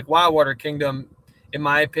water park, like Wildwater Kingdom, in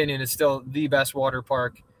my opinion, is still the best water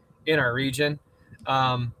park in our region,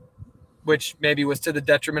 which maybe was to the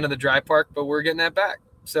detriment of the dry park, but we're getting that back.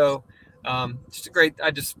 So just a great,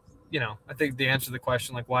 I think the answer to the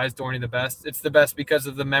question, like, why is Dorney the best? It's the best because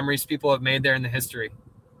of the memories people have made there in the history.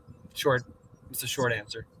 It's a short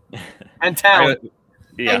answer. And talent.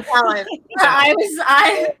 And talent. I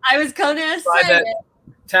was going to say it.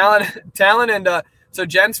 Talent and so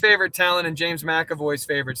Jen's favorite Talon and James McAvoy's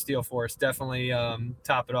favorite Steel Force. Definitely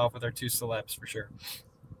top it off with our two celebs for sure.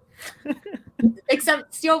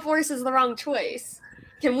 Except Steel Force is the wrong choice.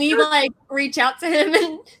 Can we like reach out to him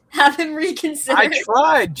and have him reconsider? I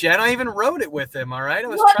tried, Jen. I even wrote it with him. All right, I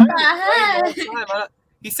was what trying the to heck?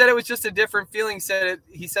 He said it was just a different feeling.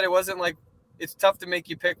 He said it wasn't like it's tough to make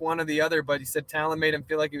you pick one or the other, but he said Talon made him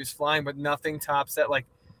feel like he was flying, but nothing tops that like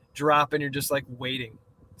drop and you're just like waiting.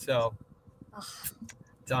 So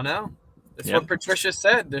don't know. That's what Patricia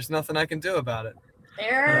said. There's nothing I can do about it.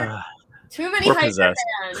 There too many hyper fans.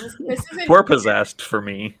 Poor Possessed for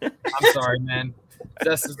me. I'm sorry, man.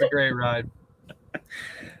 Possessed is the great ride.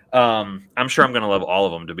 I'm sure I'm gonna love all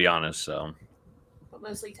of them, to be honest. So, but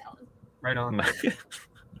mostly Talon. Right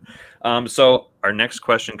on. So our next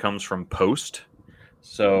question comes from Post.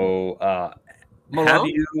 So, have Malone?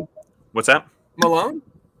 you? What's that? Malone?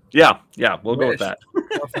 Yeah, we'll go with that. No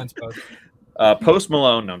offense, Post. Post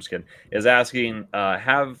Malone, no, I'm just kidding, is asking,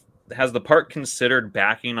 has the park considered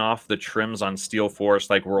backing off the trims on Steel Force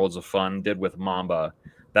like Worlds of Fun did with Mamba?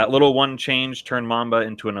 That little one change turned Mamba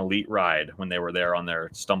into an elite ride when they were there on their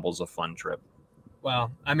Stumbles of Fun trip.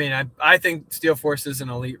 Well, I mean, I think Steel Force is an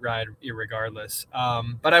elite ride regardless.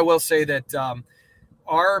 But I will say that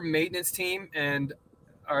our maintenance team and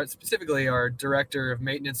specifically our director of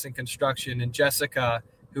maintenance and construction and Jessica,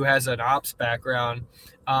 who has an ops background,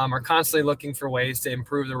 are constantly looking for ways to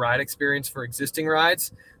improve the ride experience for existing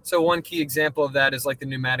rides. So one key example of that is like the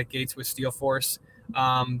pneumatic gates with Steel Force.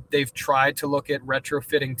 They've tried to look at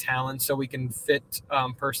retrofitting Talon so we can fit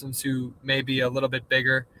persons who may be a little bit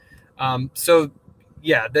bigger. So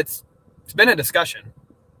yeah, it's been a discussion.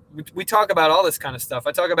 We talk about all this kind of stuff.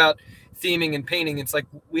 I talk about theming and painting. It's like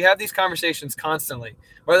we have these conversations constantly,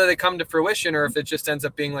 whether they come to fruition or if it just ends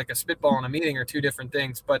up being like a spitball in a meeting or two different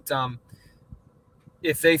things. But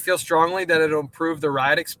if they feel strongly that it'll improve the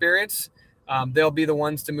ride experience, they'll be the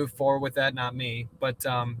ones to move forward with that, not me. But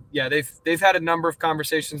yeah, they've had a number of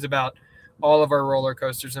conversations about all of our roller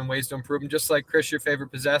coasters and ways to improve them. Just like Chris, your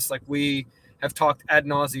favorite Possessed, like we have talked ad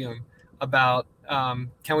nauseum about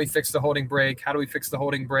can we fix the holding brake? How do we fix the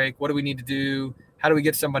holding brake? What do we need to do? How do we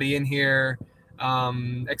get somebody in here?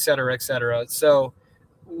 Et cetera, et cetera. So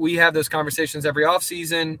we have those conversations every off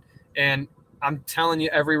season, and I'm telling you,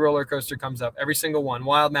 every roller coaster comes up, every single one.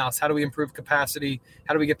 Wild Mouse, how do we improve capacity?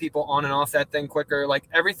 How do we get people on and off that thing quicker? Like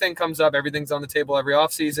everything comes up, everything's on the table every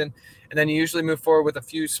off season. And then you usually move forward with a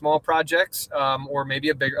few small projects or maybe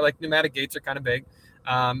a bigger, like pneumatic gates are kind of big.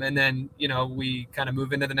 And then, we kind of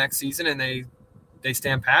move into the next season and they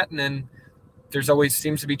stand pat, and then there's always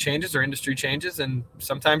seems to be changes or industry changes. And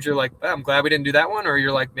sometimes you're like, I'm glad we didn't do that one. Or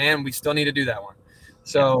you're like, man, we still need to do that one.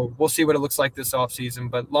 So we'll see what it looks like this off season.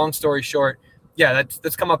 But long story short, yeah,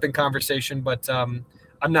 that's come up in conversation, but I'm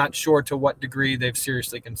not sure to what degree they've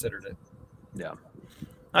seriously considered it. Yeah.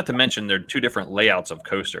 Not to mention they're two different layouts of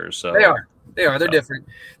coasters. So They are. They're different.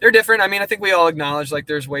 They're different. I mean, I think we all acknowledge like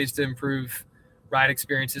there's ways to improve ride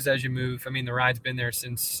experiences as you move. I mean, the ride's been there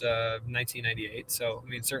since 1998. So, I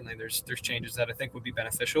mean, certainly there's changes that I think would be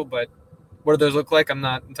beneficial, but what do those look like? I'm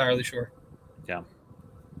not entirely sure. Yeah.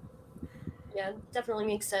 Yeah, definitely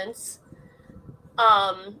makes sense.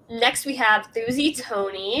 Next we have Thuzy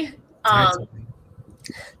Tony.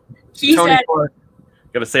 He Tony said, Clark.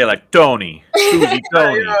 Gotta say it like Tony.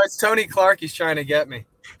 Tony. It's Tony Clark. He's trying to get me.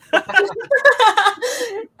 all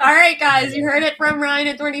right, guys, you heard it from Ryan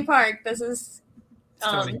at Dorney Park. This is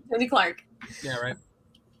Tony Clark. Yeah, right.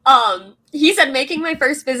 He said, making my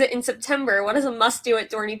first visit in September, what is a must-do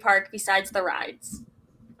at Dorney Park besides the rides?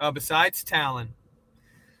 Besides Talon.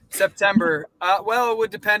 September, well, it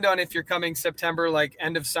would depend on if you're coming September, like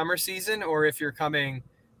end of summer season, or if you're coming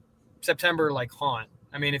September, like Haunt.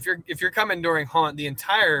 I mean, if you're coming during Haunt, the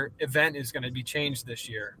entire event is going to be changed this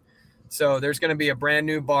year. So there's going to be a brand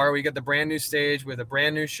new bar. We got the brand new stage with a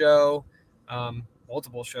brand new show,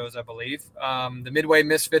 multiple shows, I believe. The Midway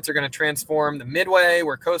Misfits are going to transform the Midway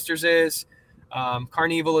where Coasters is.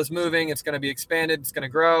 Carnival is moving. It's going to be expanded. It's going to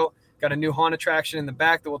grow. Got a new Haunt attraction in the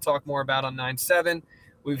back that we'll talk more about on 9/7.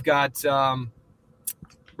 We've got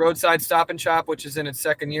Roadside Stop and Shop, which is in its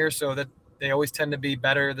second year, so that they always tend to be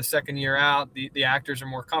better the second year out. The actors are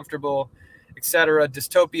more comfortable, etc.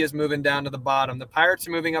 Dystopia is moving down to the bottom. The Pirates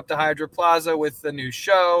are moving up to Hydro Plaza with the new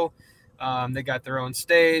show. They got their own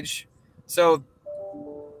stage. So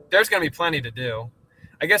there's going to be plenty to do.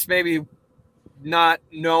 I guess maybe not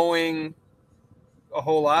knowing a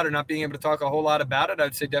whole lot or not being able to talk a whole lot about it, I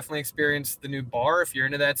would say definitely experience the new bar if you're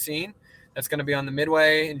into that scene. That's going to be on the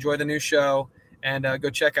Midway. Enjoy the new show and go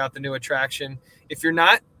check out the new attraction. If you're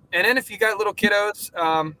not, and then if you got little kiddos,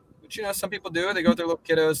 which, some people do, they go with their little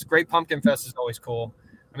kiddos. Great Pumpkin Fest is always cool.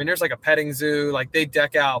 I mean, there's like a petting zoo. Like they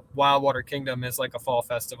deck out Wildwater Kingdom as like a fall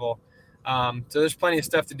festival. So there's plenty of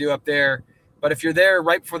stuff to do up there. But if you're there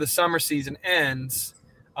right before the summer season ends,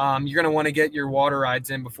 you're going to want to get your water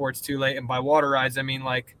rides in before it's too late. And by water rides, I mean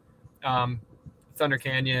like Thunder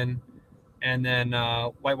Canyon, and then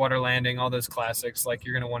Whitewater Landing, all those classics. Like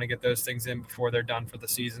you're going to want to get those things in before they're done for the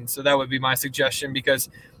season. So that would be my suggestion, because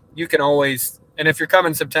you can always, and if you're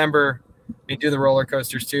coming September, do the roller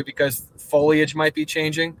coasters too, because foliage might be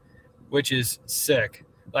changing, which is sick.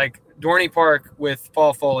 Like Dorney Park with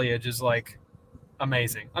fall foliage is like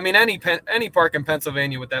amazing. I mean, any park in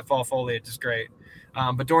Pennsylvania with that fall foliage is great.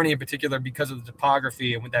 But Dorney in particular, because of the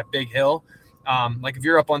topography and with that big hill, like if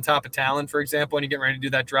you're up on top of Talon, for example, and you're getting ready to do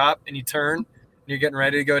that drop and you turn and you're getting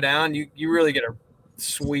ready to go down, you really get a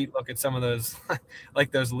sweet look at some of those,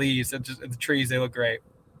 like those leaves. The trees, they look great.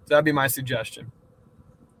 So that'd be my suggestion.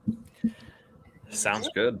 Sounds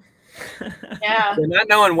good. Yeah. So not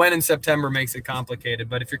knowing when in September makes it complicated,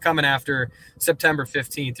 but if you're coming after September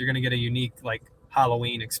 15th, you're going to get a unique like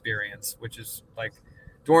Halloween experience, which is like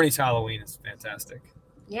Dorney's Halloween is fantastic.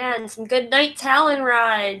 Yeah, and some good night Talon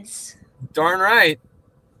rides. Darn right.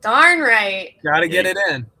 Darn right. Got to get it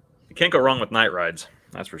in. You can't go wrong with night rides.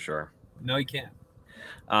 That's for sure. No, you can't.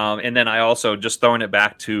 And then I also just throwing it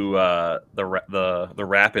back to the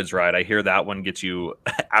Rapids ride. I hear that one gets you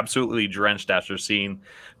absolutely drenched after seeing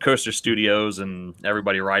Coaster Studios and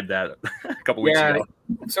everybody ride that a couple weeks ago.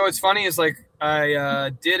 So what's funny is like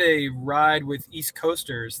I did a ride with East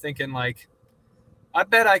Coasters, thinking like, I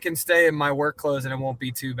bet I can stay in my work clothes and it won't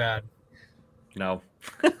be too bad. No,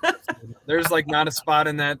 there's like not a spot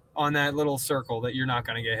in that on that little circle that you're not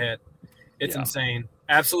going to get hit. It's insane.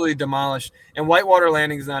 Absolutely demolished. And Whitewater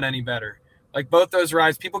Landing is not any better. Like both those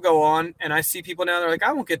rides, people go on and I see people now, they're like,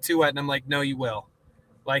 I won't get too wet. And I'm like, no, you will.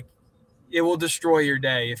 Like it will destroy your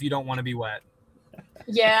day if you don't want to be wet.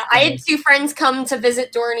 Yeah, I had two friends come to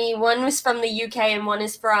visit Dorney. One was from the UK and one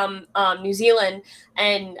is from New Zealand.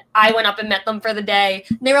 And I went up and met them for the day.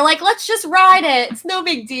 And they were like, let's just ride it. It's no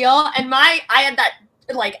big deal. And I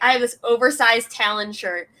have this oversized Talon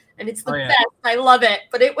shirt and it's the best. I love it.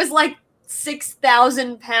 But it was like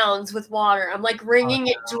 6,000 pounds with water. I'm like wringing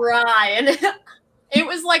it dry. And it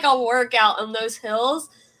was like a workout on those hills.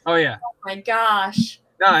 Oh, yeah. Oh, my gosh.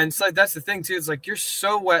 No, and it's like that's the thing too. It's like you're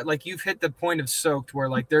so wet, like you've hit the point of soaked where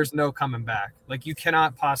like there's no coming back. Like you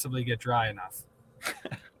cannot possibly get dry enough.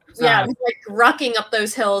 Yeah, it's like rucking up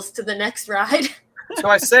those hills to the next ride. So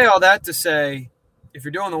I say all that to say, if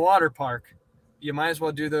you're doing the water park, you might as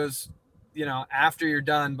well do those, after you're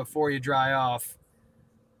done before you dry off,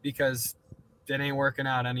 because it ain't working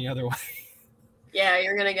out any other way. Yeah,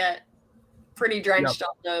 you're gonna get pretty drenched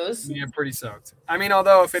on those. Yeah, pretty soaked. I mean,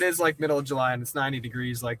 although if it is like middle of July and it's 90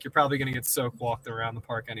 degrees, like you're probably going to get soaked walking around the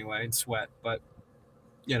park anyway and sweat. But,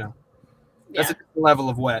 that's a different level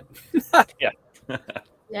of wet. Yeah.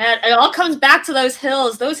 Yeah, it all comes back to those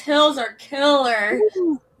hills. Those hills are killer.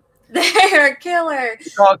 They're killer.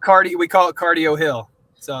 We call it cardio hill.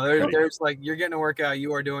 So there's like you're getting a workout.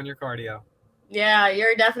 You are doing your cardio. Yeah,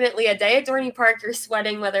 you're definitely a day at Dorney Park. You're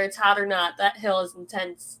sweating whether it's hot or not. That hill is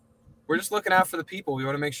intense. We're just looking out for the people. We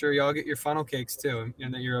want to make sure y'all get your funnel cakes too,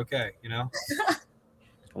 and that you're okay.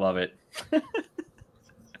 Love it.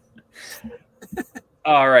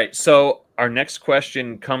 All right. So our next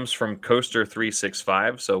question comes from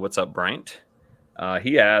Coaster365. So what's up, Bryant?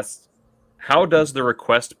 He asks, how does the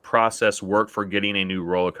request process work for getting a new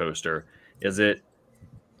roller coaster? Is it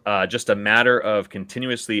just a matter of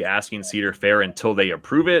continuously asking Cedar Fair until they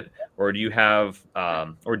approve it, or do you have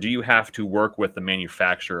to work with the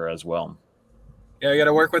manufacturer as well? Yeah, you got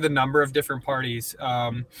to work with a number of different parties.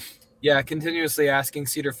 Continuously asking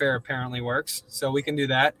Cedar Fair apparently works, so we can do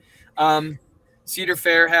that. Cedar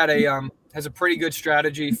Fair has a pretty good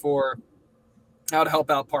strategy for how to help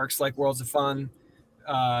out parks like Worlds of Fun,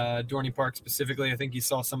 Dorney Park specifically. I think you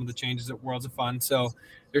saw some of the changes at Worlds of Fun. So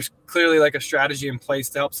there's clearly like a strategy in place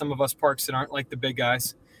to help some of us parks that aren't like the big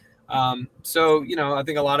guys. I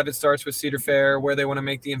think a lot of it starts with Cedar Fair, where they want to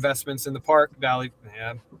make the investments in the park. Valley,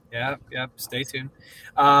 stay tuned.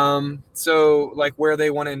 So like where they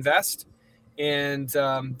want to invest. And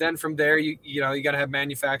then from there, you got to have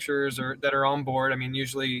manufacturers that are on board. I mean,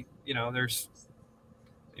 usually, there's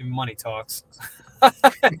money talks.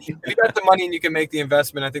 If you got the money and you can make the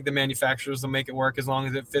investment, I think the manufacturers will make it work as long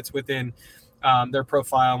as it fits within their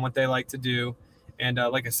profile and what they like to do. And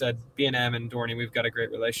like I said, B&M and Dorney, we've got a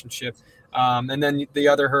great relationship. And then the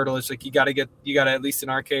other hurdle is like you got to at least in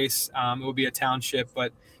our case, it will be a township,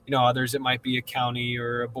 but others it might be a county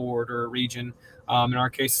or a board or a region. In our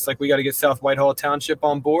case, it's like we got to get South Whitehall Township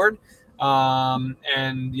on board, and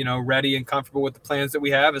ready and comfortable with the plans that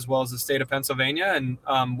we have, as well as the state of Pennsylvania. And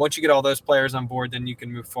once you get all those players on board, then you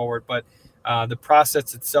can move forward. But the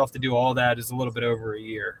process itself to do all that is a little bit over a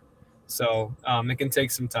year, so it can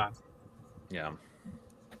take some time. Yeah,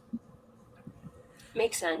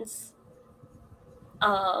 makes sense.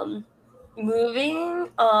 Moving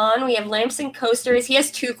on, we have Lamson Coasters. He has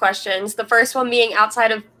two questions. The first one being, outside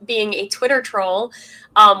of being a Twitter troll,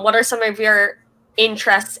 what are some of your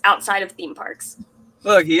interests outside of theme parks?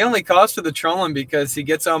 Look, he only calls for the trolling because he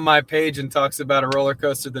gets on my page and talks about a roller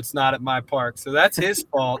coaster that's not at my park. So that's his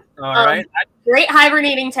fault. All right. Great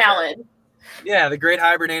hibernating Talon. Yeah, the great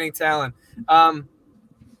hibernating Talon.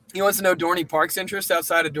 He wants to know Dorney Park's interest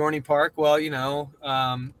outside of Dorney Park. Well,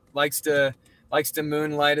 likes to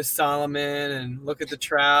moonlight as Solomon and look at the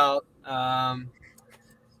trout.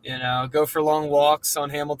 You know, go for long walks on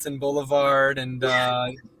Hamilton Boulevard and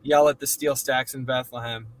yell at the steel stacks in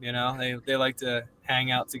Bethlehem. You know, they like to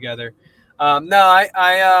hang out together. No,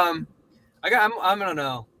 I don't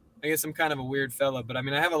know. I guess I'm kind of a weird fella, but I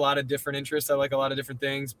mean, I have a lot of different interests. I like a lot of different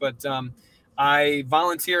things, but I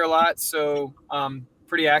volunteer a lot, so I'm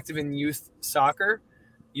pretty active in youth soccer.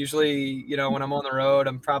 Usually, you know, when I'm on the road,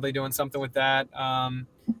 I'm probably doing something with that.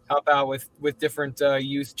 Help out with different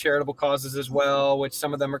youth charitable causes as well, which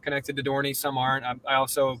some of them are connected to Dorney, some aren't. I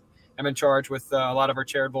also am in charge with a lot of our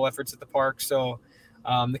charitable efforts at the park, so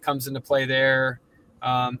that comes into play there.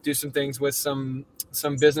 Do some things with some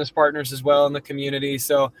business partners as well in the community.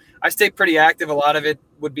 So I stay pretty active. A lot of it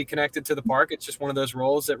would be connected to the park. It's just one of those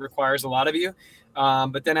roles that requires a lot of you.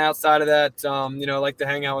 But then outside of that, you know, I like to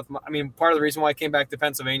hang out with part of the reason why I came back to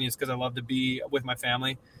Pennsylvania is because I love to be with my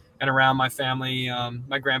family and around my family.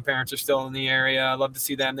 My grandparents are still in the area. I love to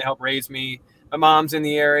see them. They help raise me. My mom's in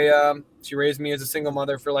the area. She raised me as a single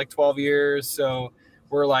mother for like 12 years. So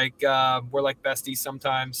we're like besties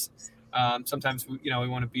sometimes. Sometimes we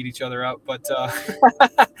want to beat each other up, but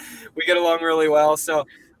we get along really well. So,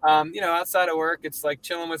 you know, outside of work, it's like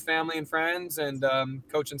chilling with family and friends and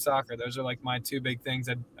coaching soccer. Those are like my two big things.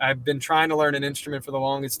 I've been trying to learn an instrument for the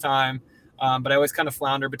longest time, but I always kind of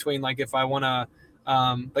flounder between like if I want to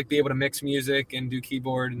like be able to mix music and do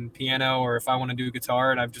keyboard and piano, or if I want to do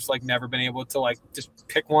guitar, and I've just like never been able to like just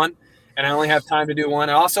pick one, and I only have time to do one.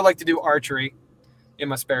 I also like to do archery in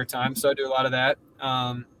my spare time, so I do a lot of that.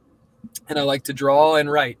 And I like to draw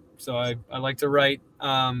and write. So I like to write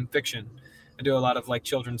fiction. I do a lot of like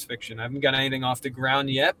children's fiction. I haven't got anything off the ground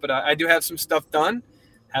yet, but I do have some stuff done.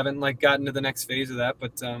 Haven't like gotten to the next phase of that,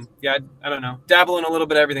 but yeah, I don't know. Dabble in a little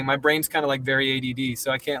bit of everything. My brain's kind of like very ADD,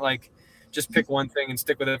 so I can't like just pick one thing and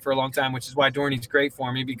stick with it for a long time, which is why Dorney's great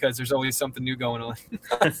for me because there's always something new going on.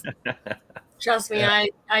 Trust me, yeah.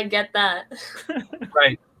 I get that.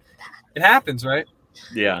 Right. It happens, right?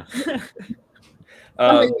 Yeah.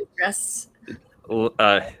 Lamps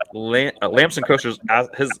and Coasters,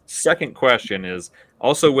 his second question is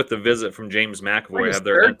also with the visit from James McAvoy.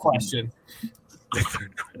 Third question.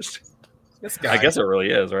 Third question. This guy. I guess it really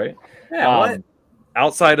is, right? Yeah. What?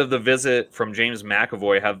 Outside of the visit from James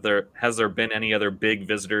McAvoy, has there been any other big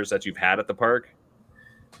visitors that you've had at the park?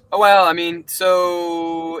 Oh, well, I mean,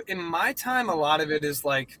 so in my time, a lot of it is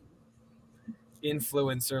like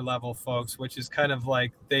influencer level folks, which is kind of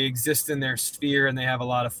like they exist in their sphere and they have a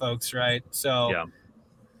lot of folks, right? So yeah.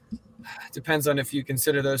 It depends on if you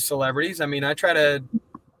consider those celebrities. I mean, I try to,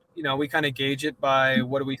 you know, we kind of gauge it by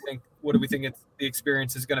what do we think the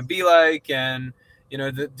experience is going to be like, and you know,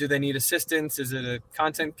 do they need assistance? Is it a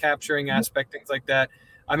content capturing aspect, things like that.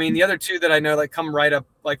 I mean, the other two that I know like come right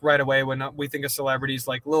away when we think of celebrities,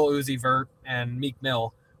 like Lil Uzi Vert and Meek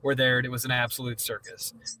Mill were there, and it was an absolute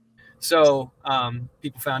circus. So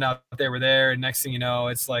people found out they were there, and next thing you know,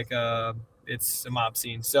 it's like it's a mob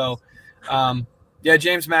scene. So yeah,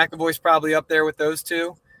 James McAvoy's probably up there with those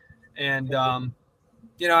two, and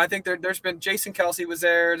you know, I think there's been Jason Kelsey was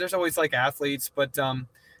there. There's always like athletes, but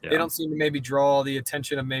they don't seem to maybe draw the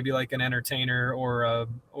attention of maybe like an entertainer or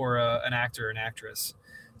an actor or an actress.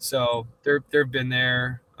 So they've been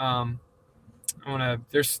there.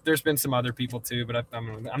 There's been some other people too, but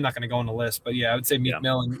I'm not going to go on the list. But yeah, I would say Meek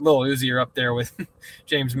Mill and Lil Uzi are up there with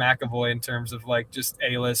James McAvoy in terms of like just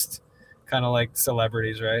A-list kind of like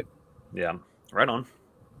celebrities, right? Yeah, right on.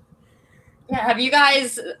 Yeah, have you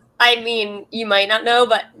guys? I mean, you might not know,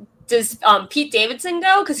 but does Pete Davidson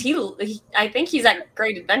go? Because I think he's at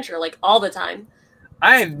Great Adventure like all the time.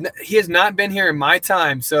 He has not been here in my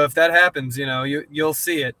time, so if that happens, you know, you'll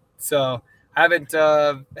see it. So I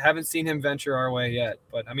haven't seen him venture our way yet,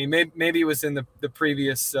 but I mean, maybe it was in the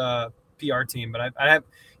previous PR team, but I have.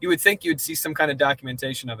 You would think you'd see some kind of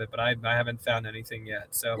documentation of it, but I haven't found anything yet.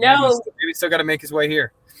 So maybe he's still got to make his way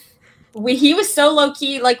here. He was so low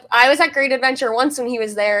key. Like I was at Great Adventure once when he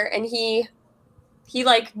was there, and he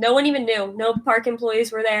like no one even knew. No park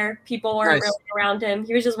employees were there. People weren't really around him.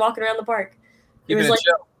 He was just walking around the park. It was like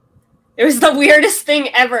it was the weirdest thing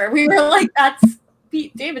ever. We were like, "That's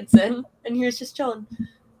Pete Davidson," and he was just chilling.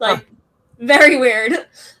 Like very weird.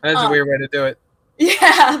 That's a weird way to do it.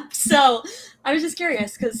 Yeah. So I was just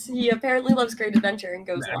curious because he apparently loves Great Adventure and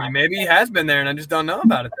goes. I mean, maybe he has been there, and I just don't know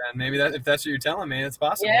about it. Then maybe if that's what you're telling me, it's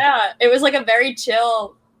possible. Yeah, it was like a very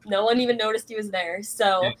chill. No one even noticed he was there.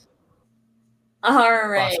 So, all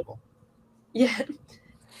right. Possible. Yeah.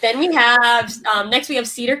 Then we have next. We have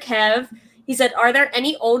Cedar Kev. He said, "Are there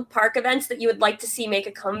any old park events that you would like to see make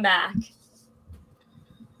a comeback?"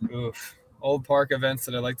 Oof. Old park events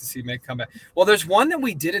that I'd like to see make a comeback. Well, there's one that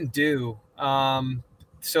we didn't do.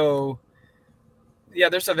 So Yeah,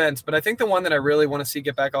 there's events, but I think the one that I really want to see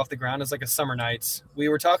get back off the ground is like a Summer Nights. We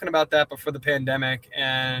were talking about that before the pandemic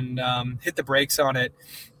and hit the brakes on it.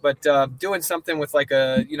 But doing something with like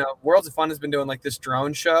Worlds of Fun has been doing like this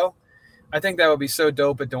drone show. I think that would be so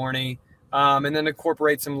dope at Dorney. And then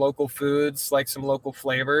incorporate some local foods, like some local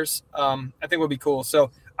flavors. I think would be cool. So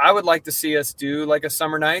I would like to see us do like a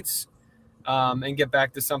Summer Nights and get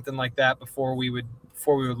back to something like that before we would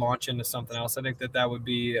launch into something else. I think that would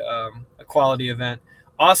be a quality event.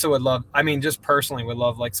 Also would love, just personally would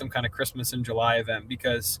love like some kind of Christmas in July event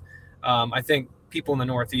because I think people in the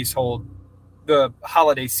Northeast hold the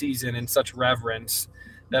holiday season in such reverence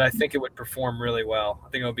that I think it would perform really well. I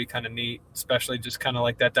think it would be kind of neat, especially just kind of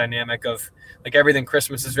like that dynamic of like everything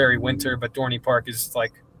Christmas is very winter, but Dorney Park is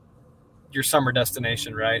like your summer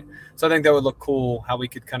destination, right? So I think that would look cool how we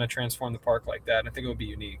could kind of transform the park like that. I think it would be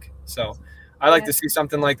unique. So I like to see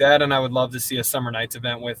something like that, and I would love to see a Summer Nights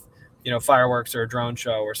event with, fireworks or a drone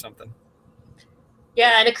show or something.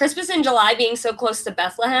 Yeah, and a Christmas in July being so close to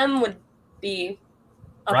Bethlehem would be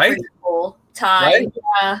a right? pretty cool tie.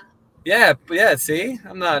 Right? Yeah. See,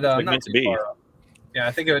 I'm not meant to be. Far up. Yeah,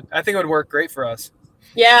 I think it would work great for us.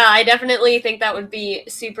 Yeah, I definitely think that would be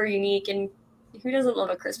super unique. And who doesn't love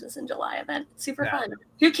a Christmas in July event? Super fun.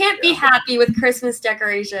 Who can't be happy with Christmas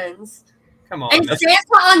decorations? Come on. And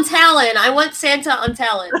Santa on Talon. I want Santa on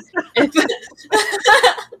Talon.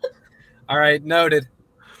 All right, noted.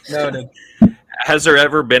 Has there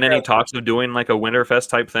ever been any talks of doing like a Winterfest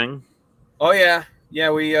type thing? Oh yeah.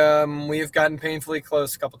 We have gotten painfully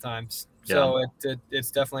close a couple times. So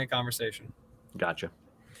it's definitely a conversation. Gotcha.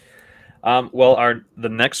 Well, the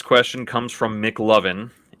next question comes from Mick Lovin,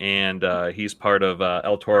 and he's part of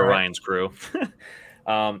El Toro Ryan's crew.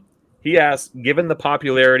 He asks, given the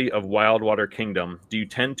popularity of Wildwater Kingdom, do you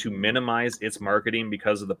tend to minimize its marketing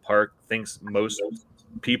because of the park thinks most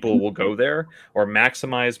people will go there, or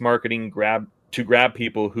maximize marketing to grab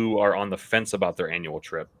people who are on the fence about their annual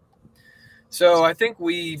trip? So I think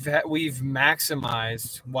we've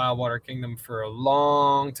maximized Wildwater Kingdom for a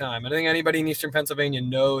long time. I think anybody in Eastern Pennsylvania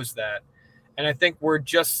knows that. And I think we're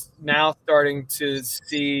just now starting to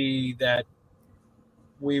see that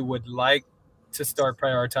we would like to start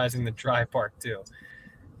prioritizing the dry park too.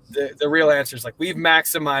 The real answer is like we've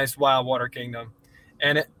maximized Wildwater Kingdom.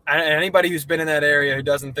 And anybody who's been in that area who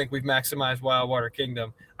doesn't think we've maximized Wildwater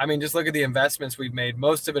Kingdom, just look at the investments we've made.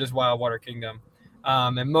 Most of it is Wildwater Kingdom.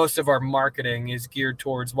 And most of our marketing is geared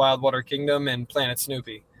towards Wildwater Kingdom and Planet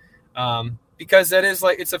Snoopy, because that is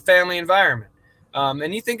like it's a family environment.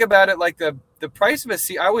 And you think about it like the price of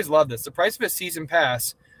I always love this. The price of a season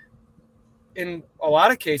pass, in a lot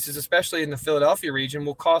of cases, especially in the Philadelphia region,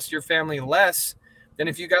 will cost your family less than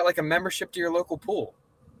if you got like a membership to your local pool.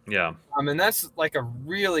 Yeah. And that's like a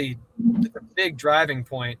big driving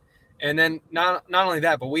point. And then not only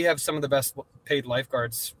that, but we have some of the best paid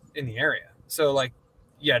lifeguards in the area. So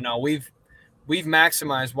we've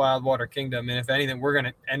maximized Wildwater Kingdom, and if anything,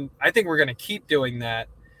 I think we're gonna keep doing that.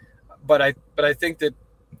 But I think that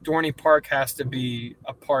Dorney Park has to be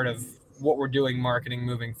a part of what we're doing marketing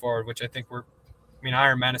moving forward, which I think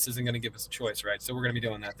Iron Menace isn't going to give us a choice, right? So we're going to be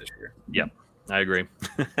doing that this year. Yep, I agree.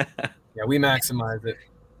 Yeah, we maximize it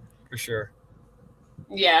for sure.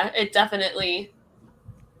 Yeah, it's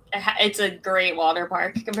a great water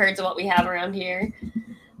park compared to what we have around here.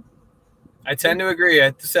 I tend to agree.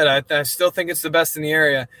 I said I still think it's the best in the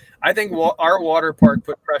area. I think our water park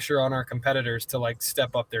put pressure on our competitors to like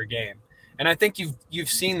step up their game, and I think you've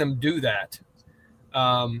seen them do that.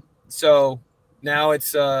 So now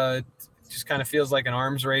it's just kind of feels like an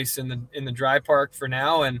arms race in the dry park for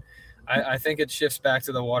now, and I think it shifts back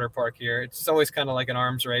to the water park here. It's always kind of like an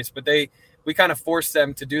arms race, but we kind of forced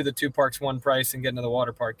them to do the two parks one price and get into the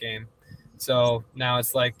water park game. So now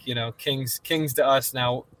it's like, kings to us.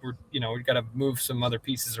 Now we've got to move some other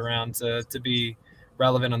pieces around to be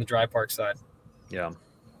relevant on the dry park side. Yeah.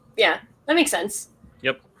 Yeah, that makes sense.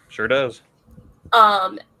 Yep, sure does.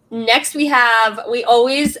 Next we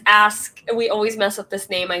always mess up this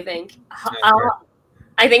name, I think.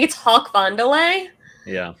 I think it's Hawk Vondelay.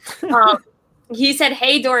 Yeah. He said,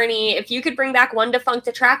 "Hey, Dorney, if you could bring back one defunct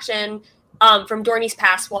attraction from Dorney's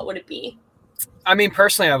past, what would it be?"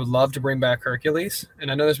 Personally, I would love to bring back Hercules. And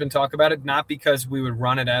I know there's been talk about it, not because we would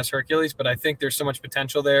run it as Hercules, but I think there's so much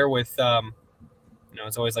potential there with,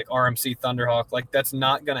 it's always like RMC Thunderhawk. Like, that's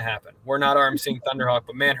not going to happen. We're not RMCing Thunderhawk,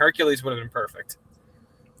 but man, Hercules would have been perfect.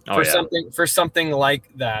 For something like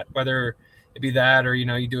that, whether it be that or,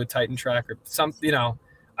 you do a Titan track or something,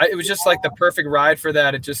 it was just like the perfect ride for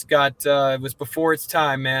that. It just got, it was before its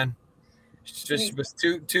time, man. Just was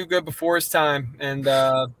too good before his time, and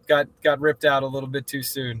got ripped out a little bit too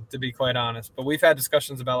soon, to be quite honest. But we've had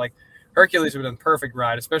discussions about like Hercules would have been a perfect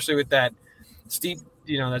ride, especially with that steep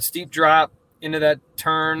drop into that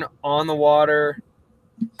turn on the water.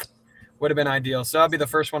 Would have been ideal. So that'll be the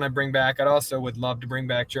first one I bring back. I'd also would love to bring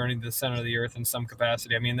back Journey to the Center of the Earth in some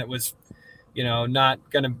capacity. I mean, that was,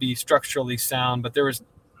 not going to be structurally sound, but there was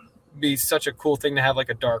be such a cool thing to have like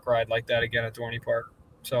a dark ride like that again at Dorney Park.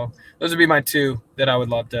 So those would be my two that I would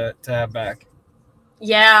love to have back.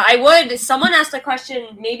 Yeah, I would. Someone asked a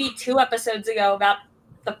question maybe 2 episodes ago about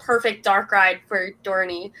the perfect dark ride for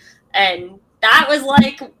Dorney, and that was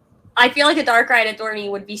like, I feel like a dark ride at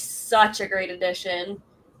Dorney would be such a great addition.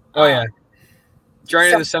 Oh yeah,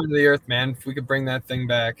 Journey to the Center of the Earth, man. If we could bring that thing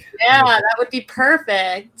back. Yeah, that would be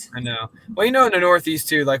perfect. I know. Well, in the Northeast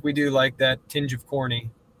too, like we do like that tinge of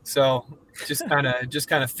corny. So just kind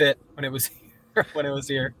of fit when it was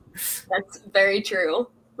here. That's very true.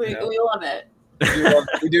 We love it.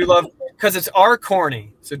 We do love because it's our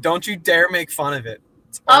corny. So don't you dare make fun of it.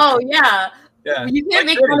 Oh yeah. Yeah. You can't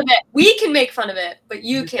make fun of it. We can make fun of it, but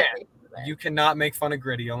you can't make fun of it. You cannot make fun of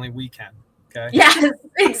Gritty. Only we can. Okay. Yes,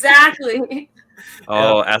 exactly.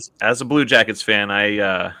 Oh, as a Blue Jackets fan,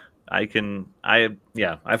 I've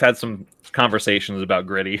had some conversations about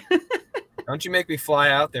Gritty. Don't you make me fly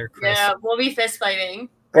out there, Chris. Yeah, we'll be fist fighting.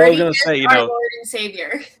 Well, I was gonna say, our Lord and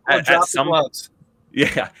Savior. At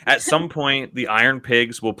some point, the Iron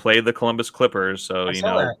Pigs will play the Columbus Clippers, so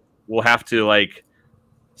we'll have to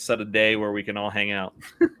set a day where we can all hang out.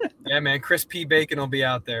 Yeah, man, Chris P. Bacon will be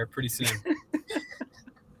out there pretty soon.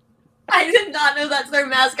 I did not know that's their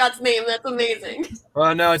mascot's name. That's amazing.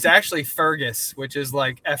 Well, no, it's actually Fergus, which is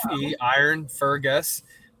like F-E, Iron, Fergus.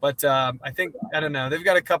 But I think, I don't know, they've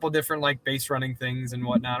got a couple different base running things and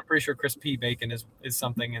whatnot. I'm pretty sure Chris P. Bacon is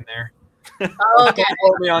something in there. Oh, okay. Don't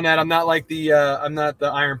quote me on that. I'm not I'm not the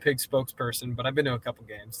Iron Pig spokesperson, but I've been to a couple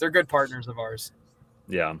games. They're good partners of ours.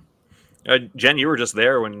 Yeah. Jen, you were just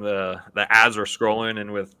there when the ads were scrolling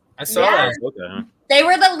and with. I saw that. Okay. They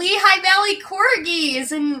were the Lehigh Valley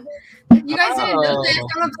Corgis, and you guys didn't know this.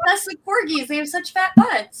 I'm obsessed with Corgis. They have such fat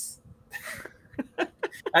butts.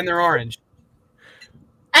 And they're orange.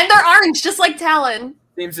 And they're orange, just like Talon.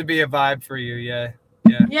 Seems to be a vibe for you, yeah.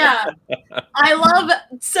 Yeah. I love,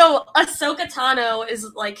 so Ahsoka Tano is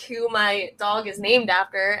who my dog is named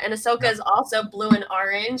after, and Ahsoka is also blue and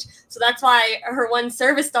orange, so that's why her one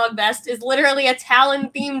service dog vest is literally a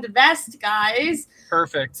Talon-themed vest, guys.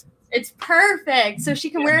 Perfect. It's perfect. So she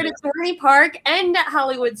can wear it at Dorney Park and at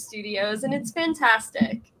Hollywood Studios, and it's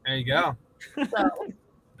fantastic. There you go. So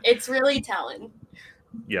it's really Talon.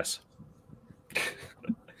 Yes.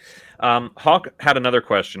 Hawk had another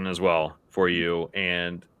question as well for you,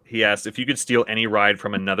 and he asked if you could steal any ride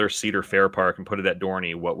from another Cedar Fair park and put it at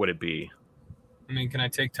Dorney, what would it be? I mean, can I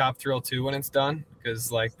take Top Thrill 2 when it's done? Because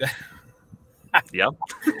that. Yeah.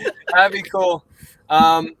 That'd be cool.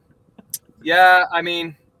 Yeah, I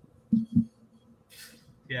mean,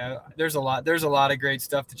 yeah, there's a lot of great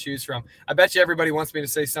stuff to choose from. I bet you everybody wants me to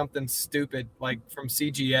say something stupid from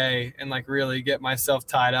CGA and really get myself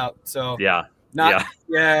tied up. So not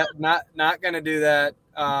gonna do that.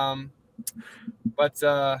 But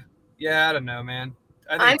I don't know, man.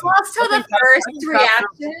 I'm lost till the first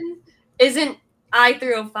reaction isn't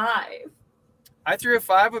I-305.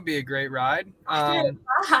 I-305 would be a great ride.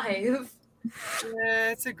 I-305.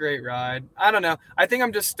 Yeah, it's a great ride. I don't know. I think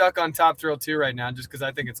I'm just stuck on Top Thrill 2 right now just because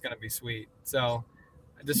I think it's going to be sweet. So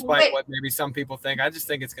despite what maybe some people think, I just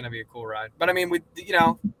think it's going to be a cool ride. But I mean,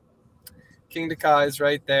 King Dekai is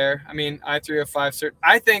right there. I mean, I-305.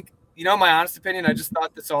 I think, my honest opinion, I just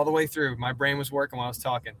thought this all the way through. My brain was working while I was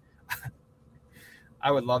talking. I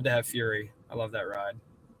would love to have Fury. I love that ride.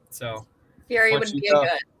 So Fury would be good.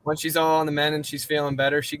 Once she's all on the mend and she's feeling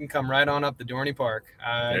better, she can come right on up to Dorney Park.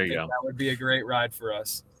 There you go. That would be a great ride for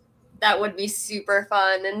us. That would be super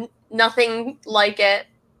fun, and nothing like it.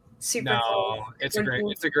 Super cool. It's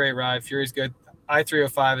a great ride. Fury's good.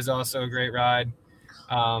 I-305 is also a great ride.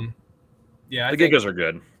 The Gigas are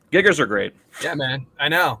good. Gigas are great. Yeah, man. I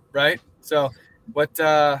know, right? So what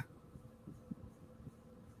I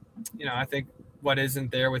think what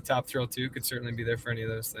isn't there with Top Thrill 2 could certainly be there for any of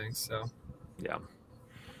those things. So yeah.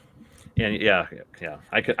 And yeah.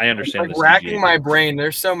 I understand. Racking my brain.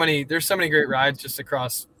 There's so many great rides just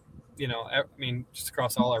across, just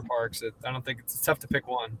across all our parks. I don't think it's tough to pick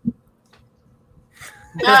one.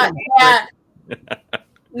 Yeah.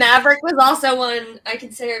 Maverick was also one I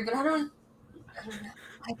considered, but I don't know.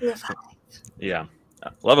 I-305. Yeah.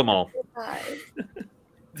 Love them all.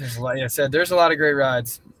 There's a lot. Yeah, there's a lot of great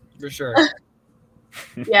rides for sure.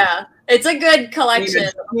 Yeah, it's a good collection.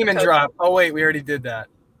 Demon drop. Oh wait, we already did that.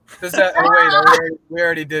 We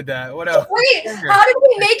already did that. What else? Wait, how did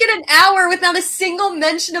we make it an hour without a single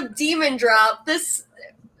mention of Demon Drop?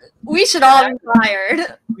 We should all be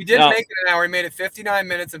fired. We didn't make it an hour. We made it 59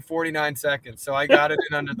 minutes and 49 seconds. So I got it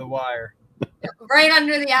in under the wire. Right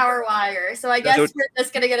under the hour wire. So I guess we're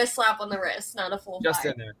just going to get a slap on the wrist, not a full Just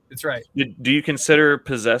fire. in there. That's right. Do you consider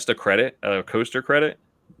Possessed a coaster credit?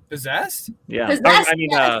 Possessed? Yeah. Possessed,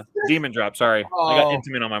 yes. Demon Drop. Sorry. I got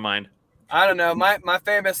Intimate on my mind. I don't know. My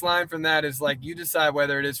famous line from that is like, you decide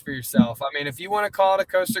whether it is for yourself. I mean, if you want to call it a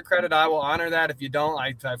coaster credit, I will honor that. If you don't,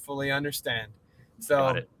 I fully understand.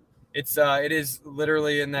 So it is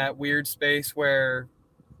literally in that weird space where,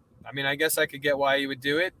 I mean, I guess I could get why you would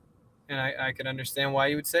do it, and I could understand why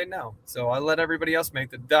you would say no. So I let everybody else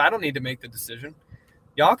make I don't need to make the decision.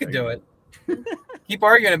 Y'all could do it. Keep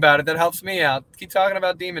arguing about it. That helps me out. Keep talking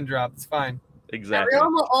about Demon Drop. It's fine. Exactly.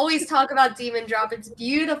 Everyone will always talk about Demon Drop. It's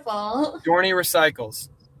beautiful. Dorney recycles.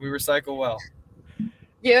 We recycle well.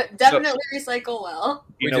 Yeah, definitely recycle well.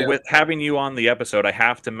 With having you on the episode, I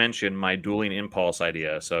have to mention my dueling impulse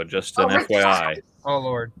idea. So just an FYI. Oh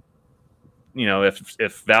Lord.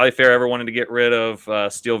 If Valley Fair ever wanted to get rid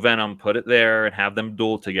of Steel Venom, put it there and have them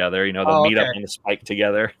duel together. They'll meet up on the spike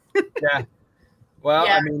together. Yeah. Well,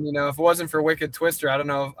 yeah. I mean, if it wasn't for Wicked Twister, I don't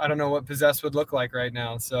know what Possessed would look like right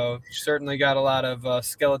now. So certainly got a lot of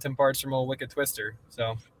skeleton parts from old Wicked Twister.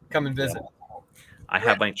 So come and visit. Yeah. I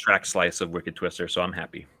have my track slice of Wicked Twister, so I'm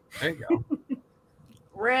happy. There you go.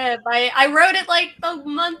 Rip. I wrote it like the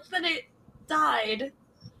month that it died.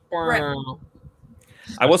 Wow.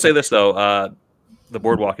 I will say this though, the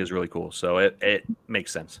boardwalk is really cool, so it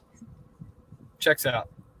makes sense. Checks out.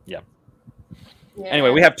 Yeah.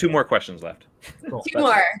 Anyway, we have 2 more questions left. Cool. 2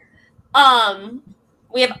 more.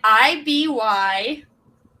 We have IBY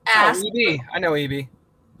asked. EB. I know EB.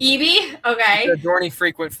 EB? Okay. The Dorney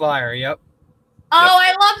frequent flyer. Yep. Oh, I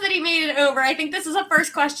love that he made it over. I think this is a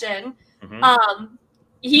first question. Mm-hmm.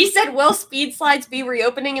 He said, will speed slides be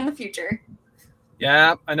reopening in the future?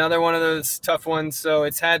 Yeah, another one of those tough ones. So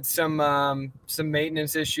it's had some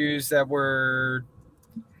maintenance issues that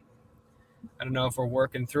I don't know if we're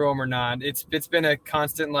working through them or not. It's been a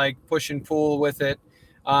constant push and pull with it.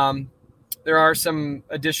 There are some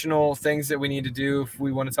additional things that we need to do if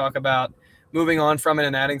we want to talk about moving on from it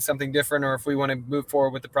and adding something different, or if we want to move forward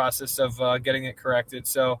with the process of getting it corrected.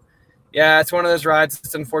 So, yeah, it's one of those rides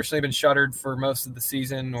that's unfortunately been shuttered for most of the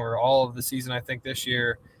season, or all of the season, I think, this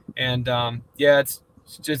year. And,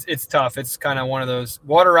 it's tough. It's kind of one of those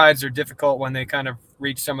water rides are difficult when they kind of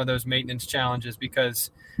reach some of those maintenance challenges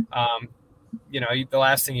because, the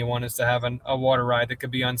last thing you want is to have a water ride that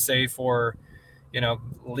could be unsafe or,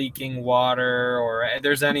 leaking water, or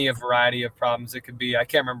there's any variety of problems it could be. I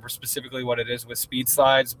can't remember specifically what it is with speed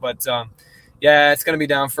slides, but it's going to be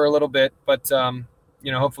down for a little bit. But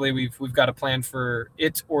hopefully we've got a plan for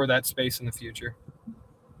it or that space in the future.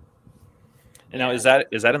 And now, is that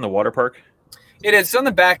in the water park? It is. It's on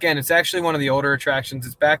the back end. It's actually one of the older attractions.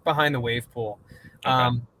 It's back behind the wave pool.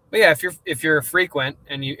 Okay. But yeah, if you're a frequent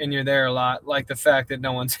and you're there a lot, like the fact that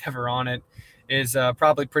no one's ever on it is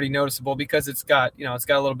probably pretty noticeable because it's got a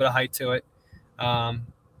little bit of height to it.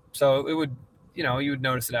 So it would, you would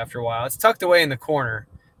notice it after a while. It's tucked away in the corner.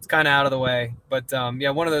 It's kind of out of the way, but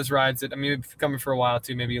one of those rides that, if you're coming for a while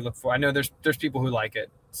too, maybe you look for. I know there's people who like it,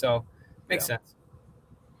 so makes sense.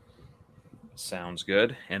 Sounds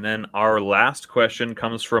good. And then our last question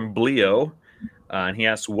comes from Bleo, and he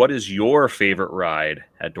asks, "What is your favorite ride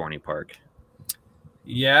at Dorney Park?"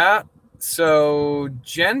 Yeah. So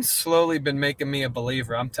Jen's slowly been making me a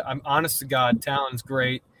believer. I'm honest to God, Talon's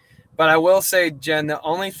great. But I will say, Jen, the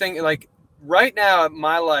only thing, right now in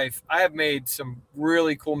my life, I have made some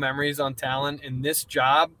really cool memories on Talon in this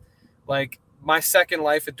job. My second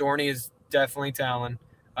life at Dorney is definitely Talon.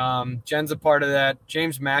 Jen's a part of that.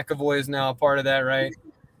 James McAvoy is now a part of that, right?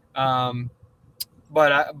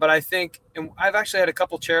 But I think, and I've actually had a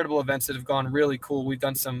couple charitable events that have gone really cool. We've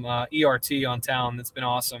done some ERT on Talon that's been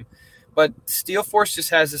awesome. But Steel Force just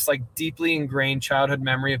has this deeply ingrained childhood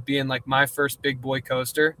memory of being my first big boy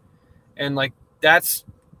coaster, and that's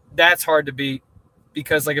hard to beat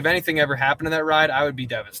because if anything ever happened to that ride, I would be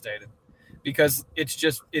devastated because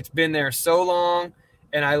it's been there so long,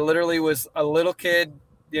 and I literally was a little kid,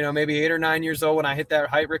 maybe 8 or 9 years old when I hit that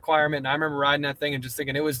height requirement, and I remember riding that thing and just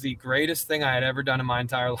thinking it was the greatest thing I had ever done in my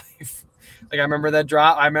entire life. I remember that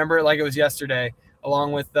drop. I remember it like it was yesterday,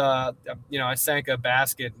 along with I sank a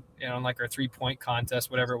basket in our 3-point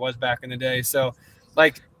contest, whatever it was back in the day. So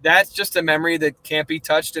that's just a memory that can't be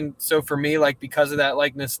touched. And so for me, because of that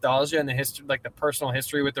nostalgia and the history, the personal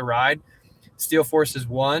history with the ride, Steel Force is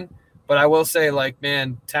 1. But I will say, like,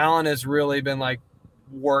 man, Talon has really been like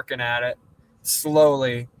working at it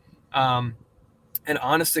slowly. And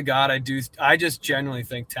honest to God, I just genuinely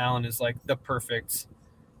think Talon is like the perfect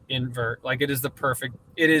invert. Like it is the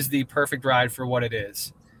perfect ride for what it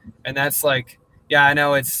is. And that's like, yeah, I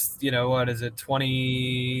know it's, what is it,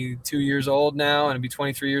 22 years old now, and it'll be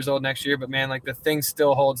 23 years old next year. But man, like the thing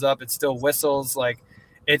still holds up. It still whistles. Like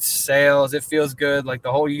it sails. It feels good. Like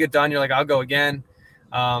you get done, you're like, I'll go again.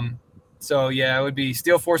 So yeah, it would be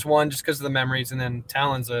Steel Force 1 just because of the memories, and then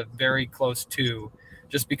Talon's a very close 2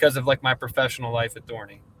 just because of like my professional life at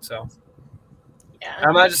Dorney. So yeah.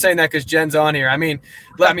 I'm not just saying that because Jen's on here. I mean,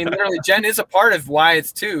 literally, Jen is a part of why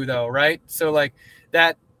it's 2, though, right? So like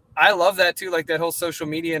that, I love that too. Like that whole social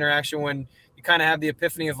media interaction when you kind of have the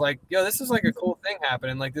epiphany of like, yo, this is like a cool thing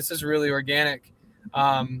happening. Like this is really organic.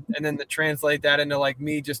 And then to translate that into like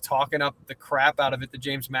me just talking up the crap out of it to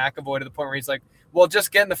James McAvoy to the point where he's like, well,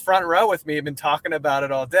 just get in the front row with me. I've been talking about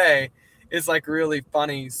it all day. It's like really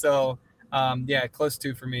funny. So yeah, close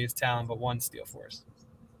 2 for me is Talon, but 1 Steel Force.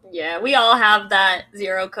 Yeah, we all have that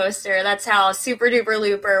Zero coaster. That's how Super Duper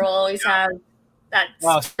Looper will always have that.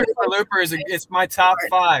 Wow, Super Duper Looper it's my top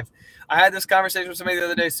 5. I had this conversation with somebody the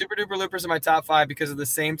other day. Super Duper Loopers are my top 5 because of the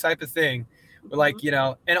same type of thing. But like,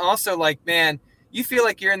 and also like, man, you feel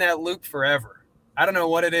like you're in that loop forever. I don't know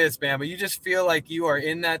what it is, man, but you just feel like you are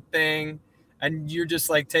in that thing and you're just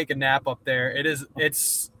like take a nap up there.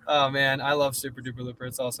 Oh man, I love Super Duper Looper.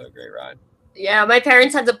 It's also a great ride. Yeah, my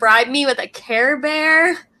parents had to bribe me with a Care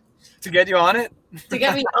Bear. To get you on it? To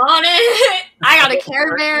get me on it. I got a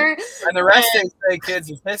Care Bear. And the rest they say kids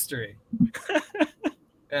is history.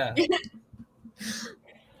 Yeah.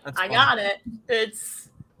 I got it.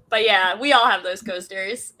 But yeah, we all have those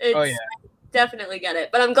coasters. Oh yeah. Definitely get it.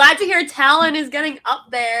 But I'm glad to hear Talon is getting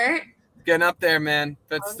up there. Getting up there, man.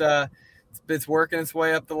 It's working its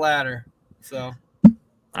way up the ladder. So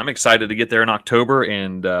I'm excited to get there in October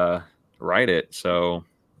and ride it. So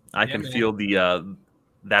I can feel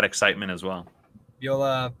that excitement as well. You'll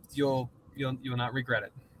not regret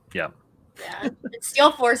it. Yeah. Yeah.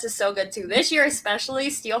 Steel Force is so good too. This year especially,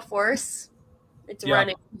 Steel Force, it's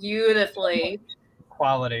running beautifully.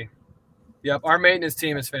 Quality. Yep. Our maintenance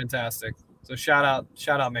team is fantastic. So shout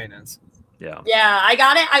out maintenance. Yeah. Yeah, I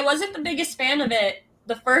got it. I wasn't the biggest fan of it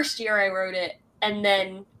the first year I rode it. And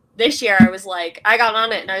then this year I was like, I got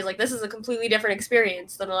on it and I was like, this is a completely different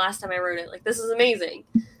experience than the last time I rode it. Like, this is amazing.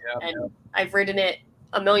 Yep. I've ridden it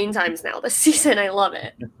a million times now this season. I love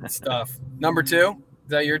it. Stuff. Number 2? Is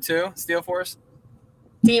that your 2? Steel Force?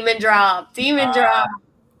 Demon Drop.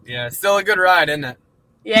 Yeah, still a good ride, isn't it?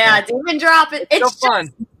 Yeah, Demon Drop. It's so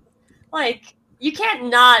fun. Like, you can't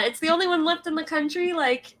not. It's the only one left in the country.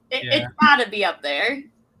 Like, it's got to be up there.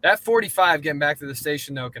 That 45 getting back to the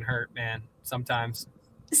station, though, can hurt, man, sometimes.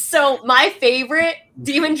 So my favorite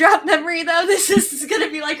Demon Drop memory, though, this is going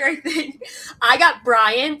to be like our thing. I got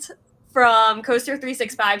Bryant from Coaster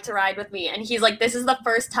 365 to ride with me, and he's like, this is the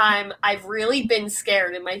first time I've really been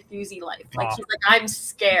scared in my Thuzy life. Like, he's like, I'm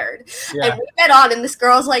scared. Yeah. And we get on, and this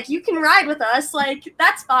girl's like, you can ride with us. Like,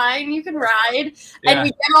 that's fine. You can ride. Yeah. And we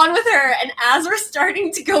get on with her, and as we're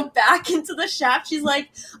starting to go back into the shaft, she's like,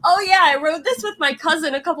 oh, yeah, I rode this with my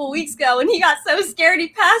cousin a couple weeks ago, and he got so scared he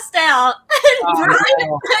passed out. And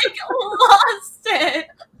Brian, lost it.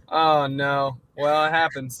 Oh, no. Well, it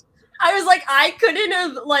happens. I was like, I couldn't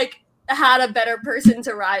have, had a better person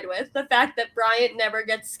to ride with. The fact that Bryant never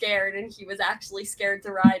gets scared and he was actually scared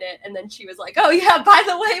to ride it, and then she was like, oh yeah, by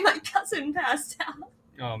the way, my cousin passed out.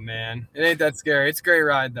 Oh man, it ain't that scary. It's a great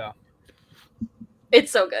ride though.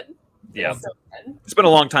 It's so good. Yeah, it's been a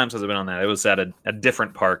long time since I've been on that. It was at a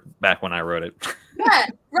different park back when I rode it. Yeah,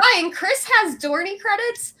 Ryan, Chris has Dorney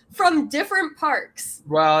credits from different parks.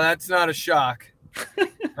 Well, that's not a shock.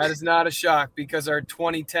 That is not a shock because our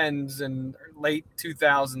 2010s and late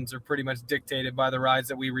 2000s are pretty much dictated by the rides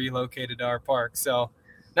that we relocated to our park. So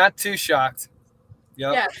not too shocked.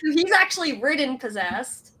 Yep. Yeah, so he's actually ridden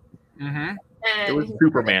Possessed. Mm-hmm. It was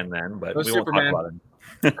Superman then, but we won't talk about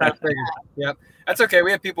it. Yep. That's okay.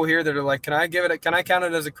 We have people here that are like, can I count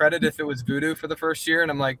it as a credit if it was Voodoo for the first year?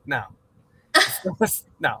 And I'm like, no.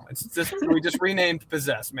 No, it's just we just renamed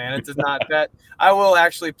Possessed, man. It does not that I will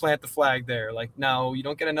actually plant the flag there. Like, no, you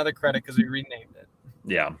don't get another credit because we renamed it.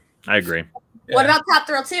 Yeah, I agree. Yeah. What about Top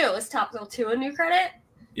Thrill 2? Is Top Thrill 2 a new credit?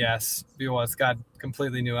 Yes. Well, it's got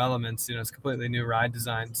completely new elements. It's completely new ride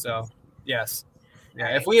design. So, yes. Yeah.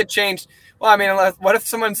 Right. If we had changed, well, I mean, what if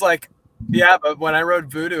someone's like, yeah, but when I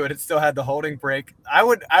rode Voodoo and it still had the holding brake, I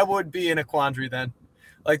would be in a quandary then.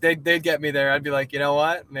 Like they'd get me there. I'd be like, you know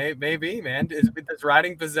what? Maybe, man. Does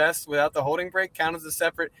riding Possessed without the holding brake count as a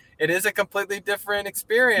separate? It is a completely different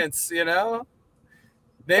experience, you know.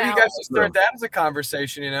 Maybe you guys should start that as a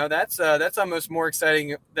conversation. You know, that's almost more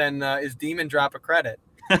exciting than is Demon drop a credit.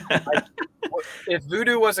 Like, if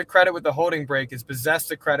Voodoo was a credit with the holding brake, is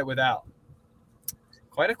Possessed a credit without?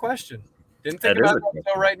 Quite a question. Didn't think about that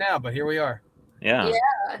until right now, but here we are. Yeah.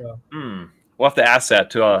 So. We'll have to ask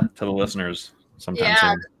that to the listeners sometime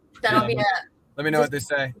soon. That'll be it. Let me know what they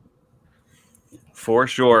say. For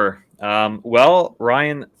sure. Well,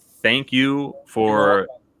 Ryan, thank you for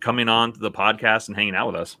coming on to the podcast and hanging out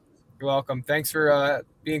with us. You're welcome. Thanks for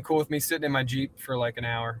being cool with me sitting in my Jeep for like an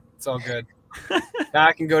hour. It's all good. Now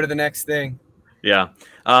I can go to the next thing. Yeah.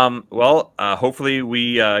 Well, hopefully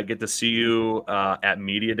we get to see you at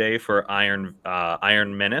Media Day for Iron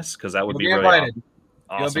Menace, because that would be really invited.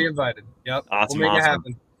 Awesome. You'll be invited. Yep. Awesome. We'll make it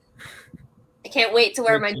happen. I can't wait to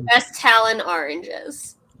wear my best Talon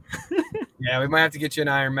oranges. Yeah, we might have to get you an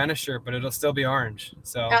Iron Menace shirt, but it'll still be orange.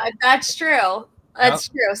 So that's true. That's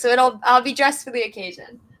true. So I'll be dressed for the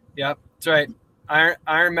occasion. Yep, that's right.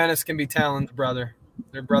 Iron Menace can be Talon's brother.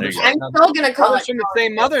 They're brothers. I'm still gonna call it from the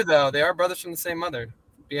same mother, though. They are brothers from the same mother.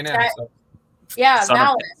 B&M. So. Yeah,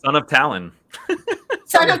 son of Talon.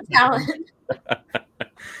 Son of Talon.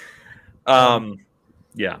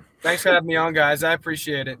 Yeah. Thanks for having me on, guys. I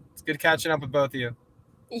appreciate it. It's good catching up with both of you.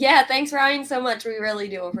 Yeah, thanks, Ryan, so much. We really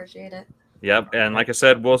do appreciate it. Yep, and like I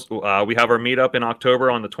said, we have our meetup in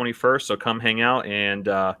October on the 21st, so come hang out, and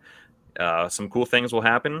some cool things will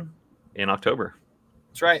happen in October.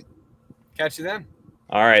 That's right. Catch you then.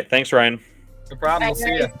 All right. Thanks, Ryan. No problem. We'll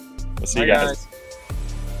see you. We'll see you guys.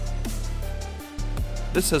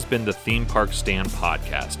 This has been the Theme Park Stand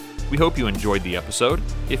Podcast. We hope you enjoyed the episode.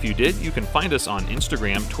 If you did, you can find us on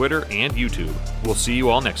Instagram, Twitter, and YouTube. We'll see you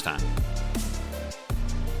all next time.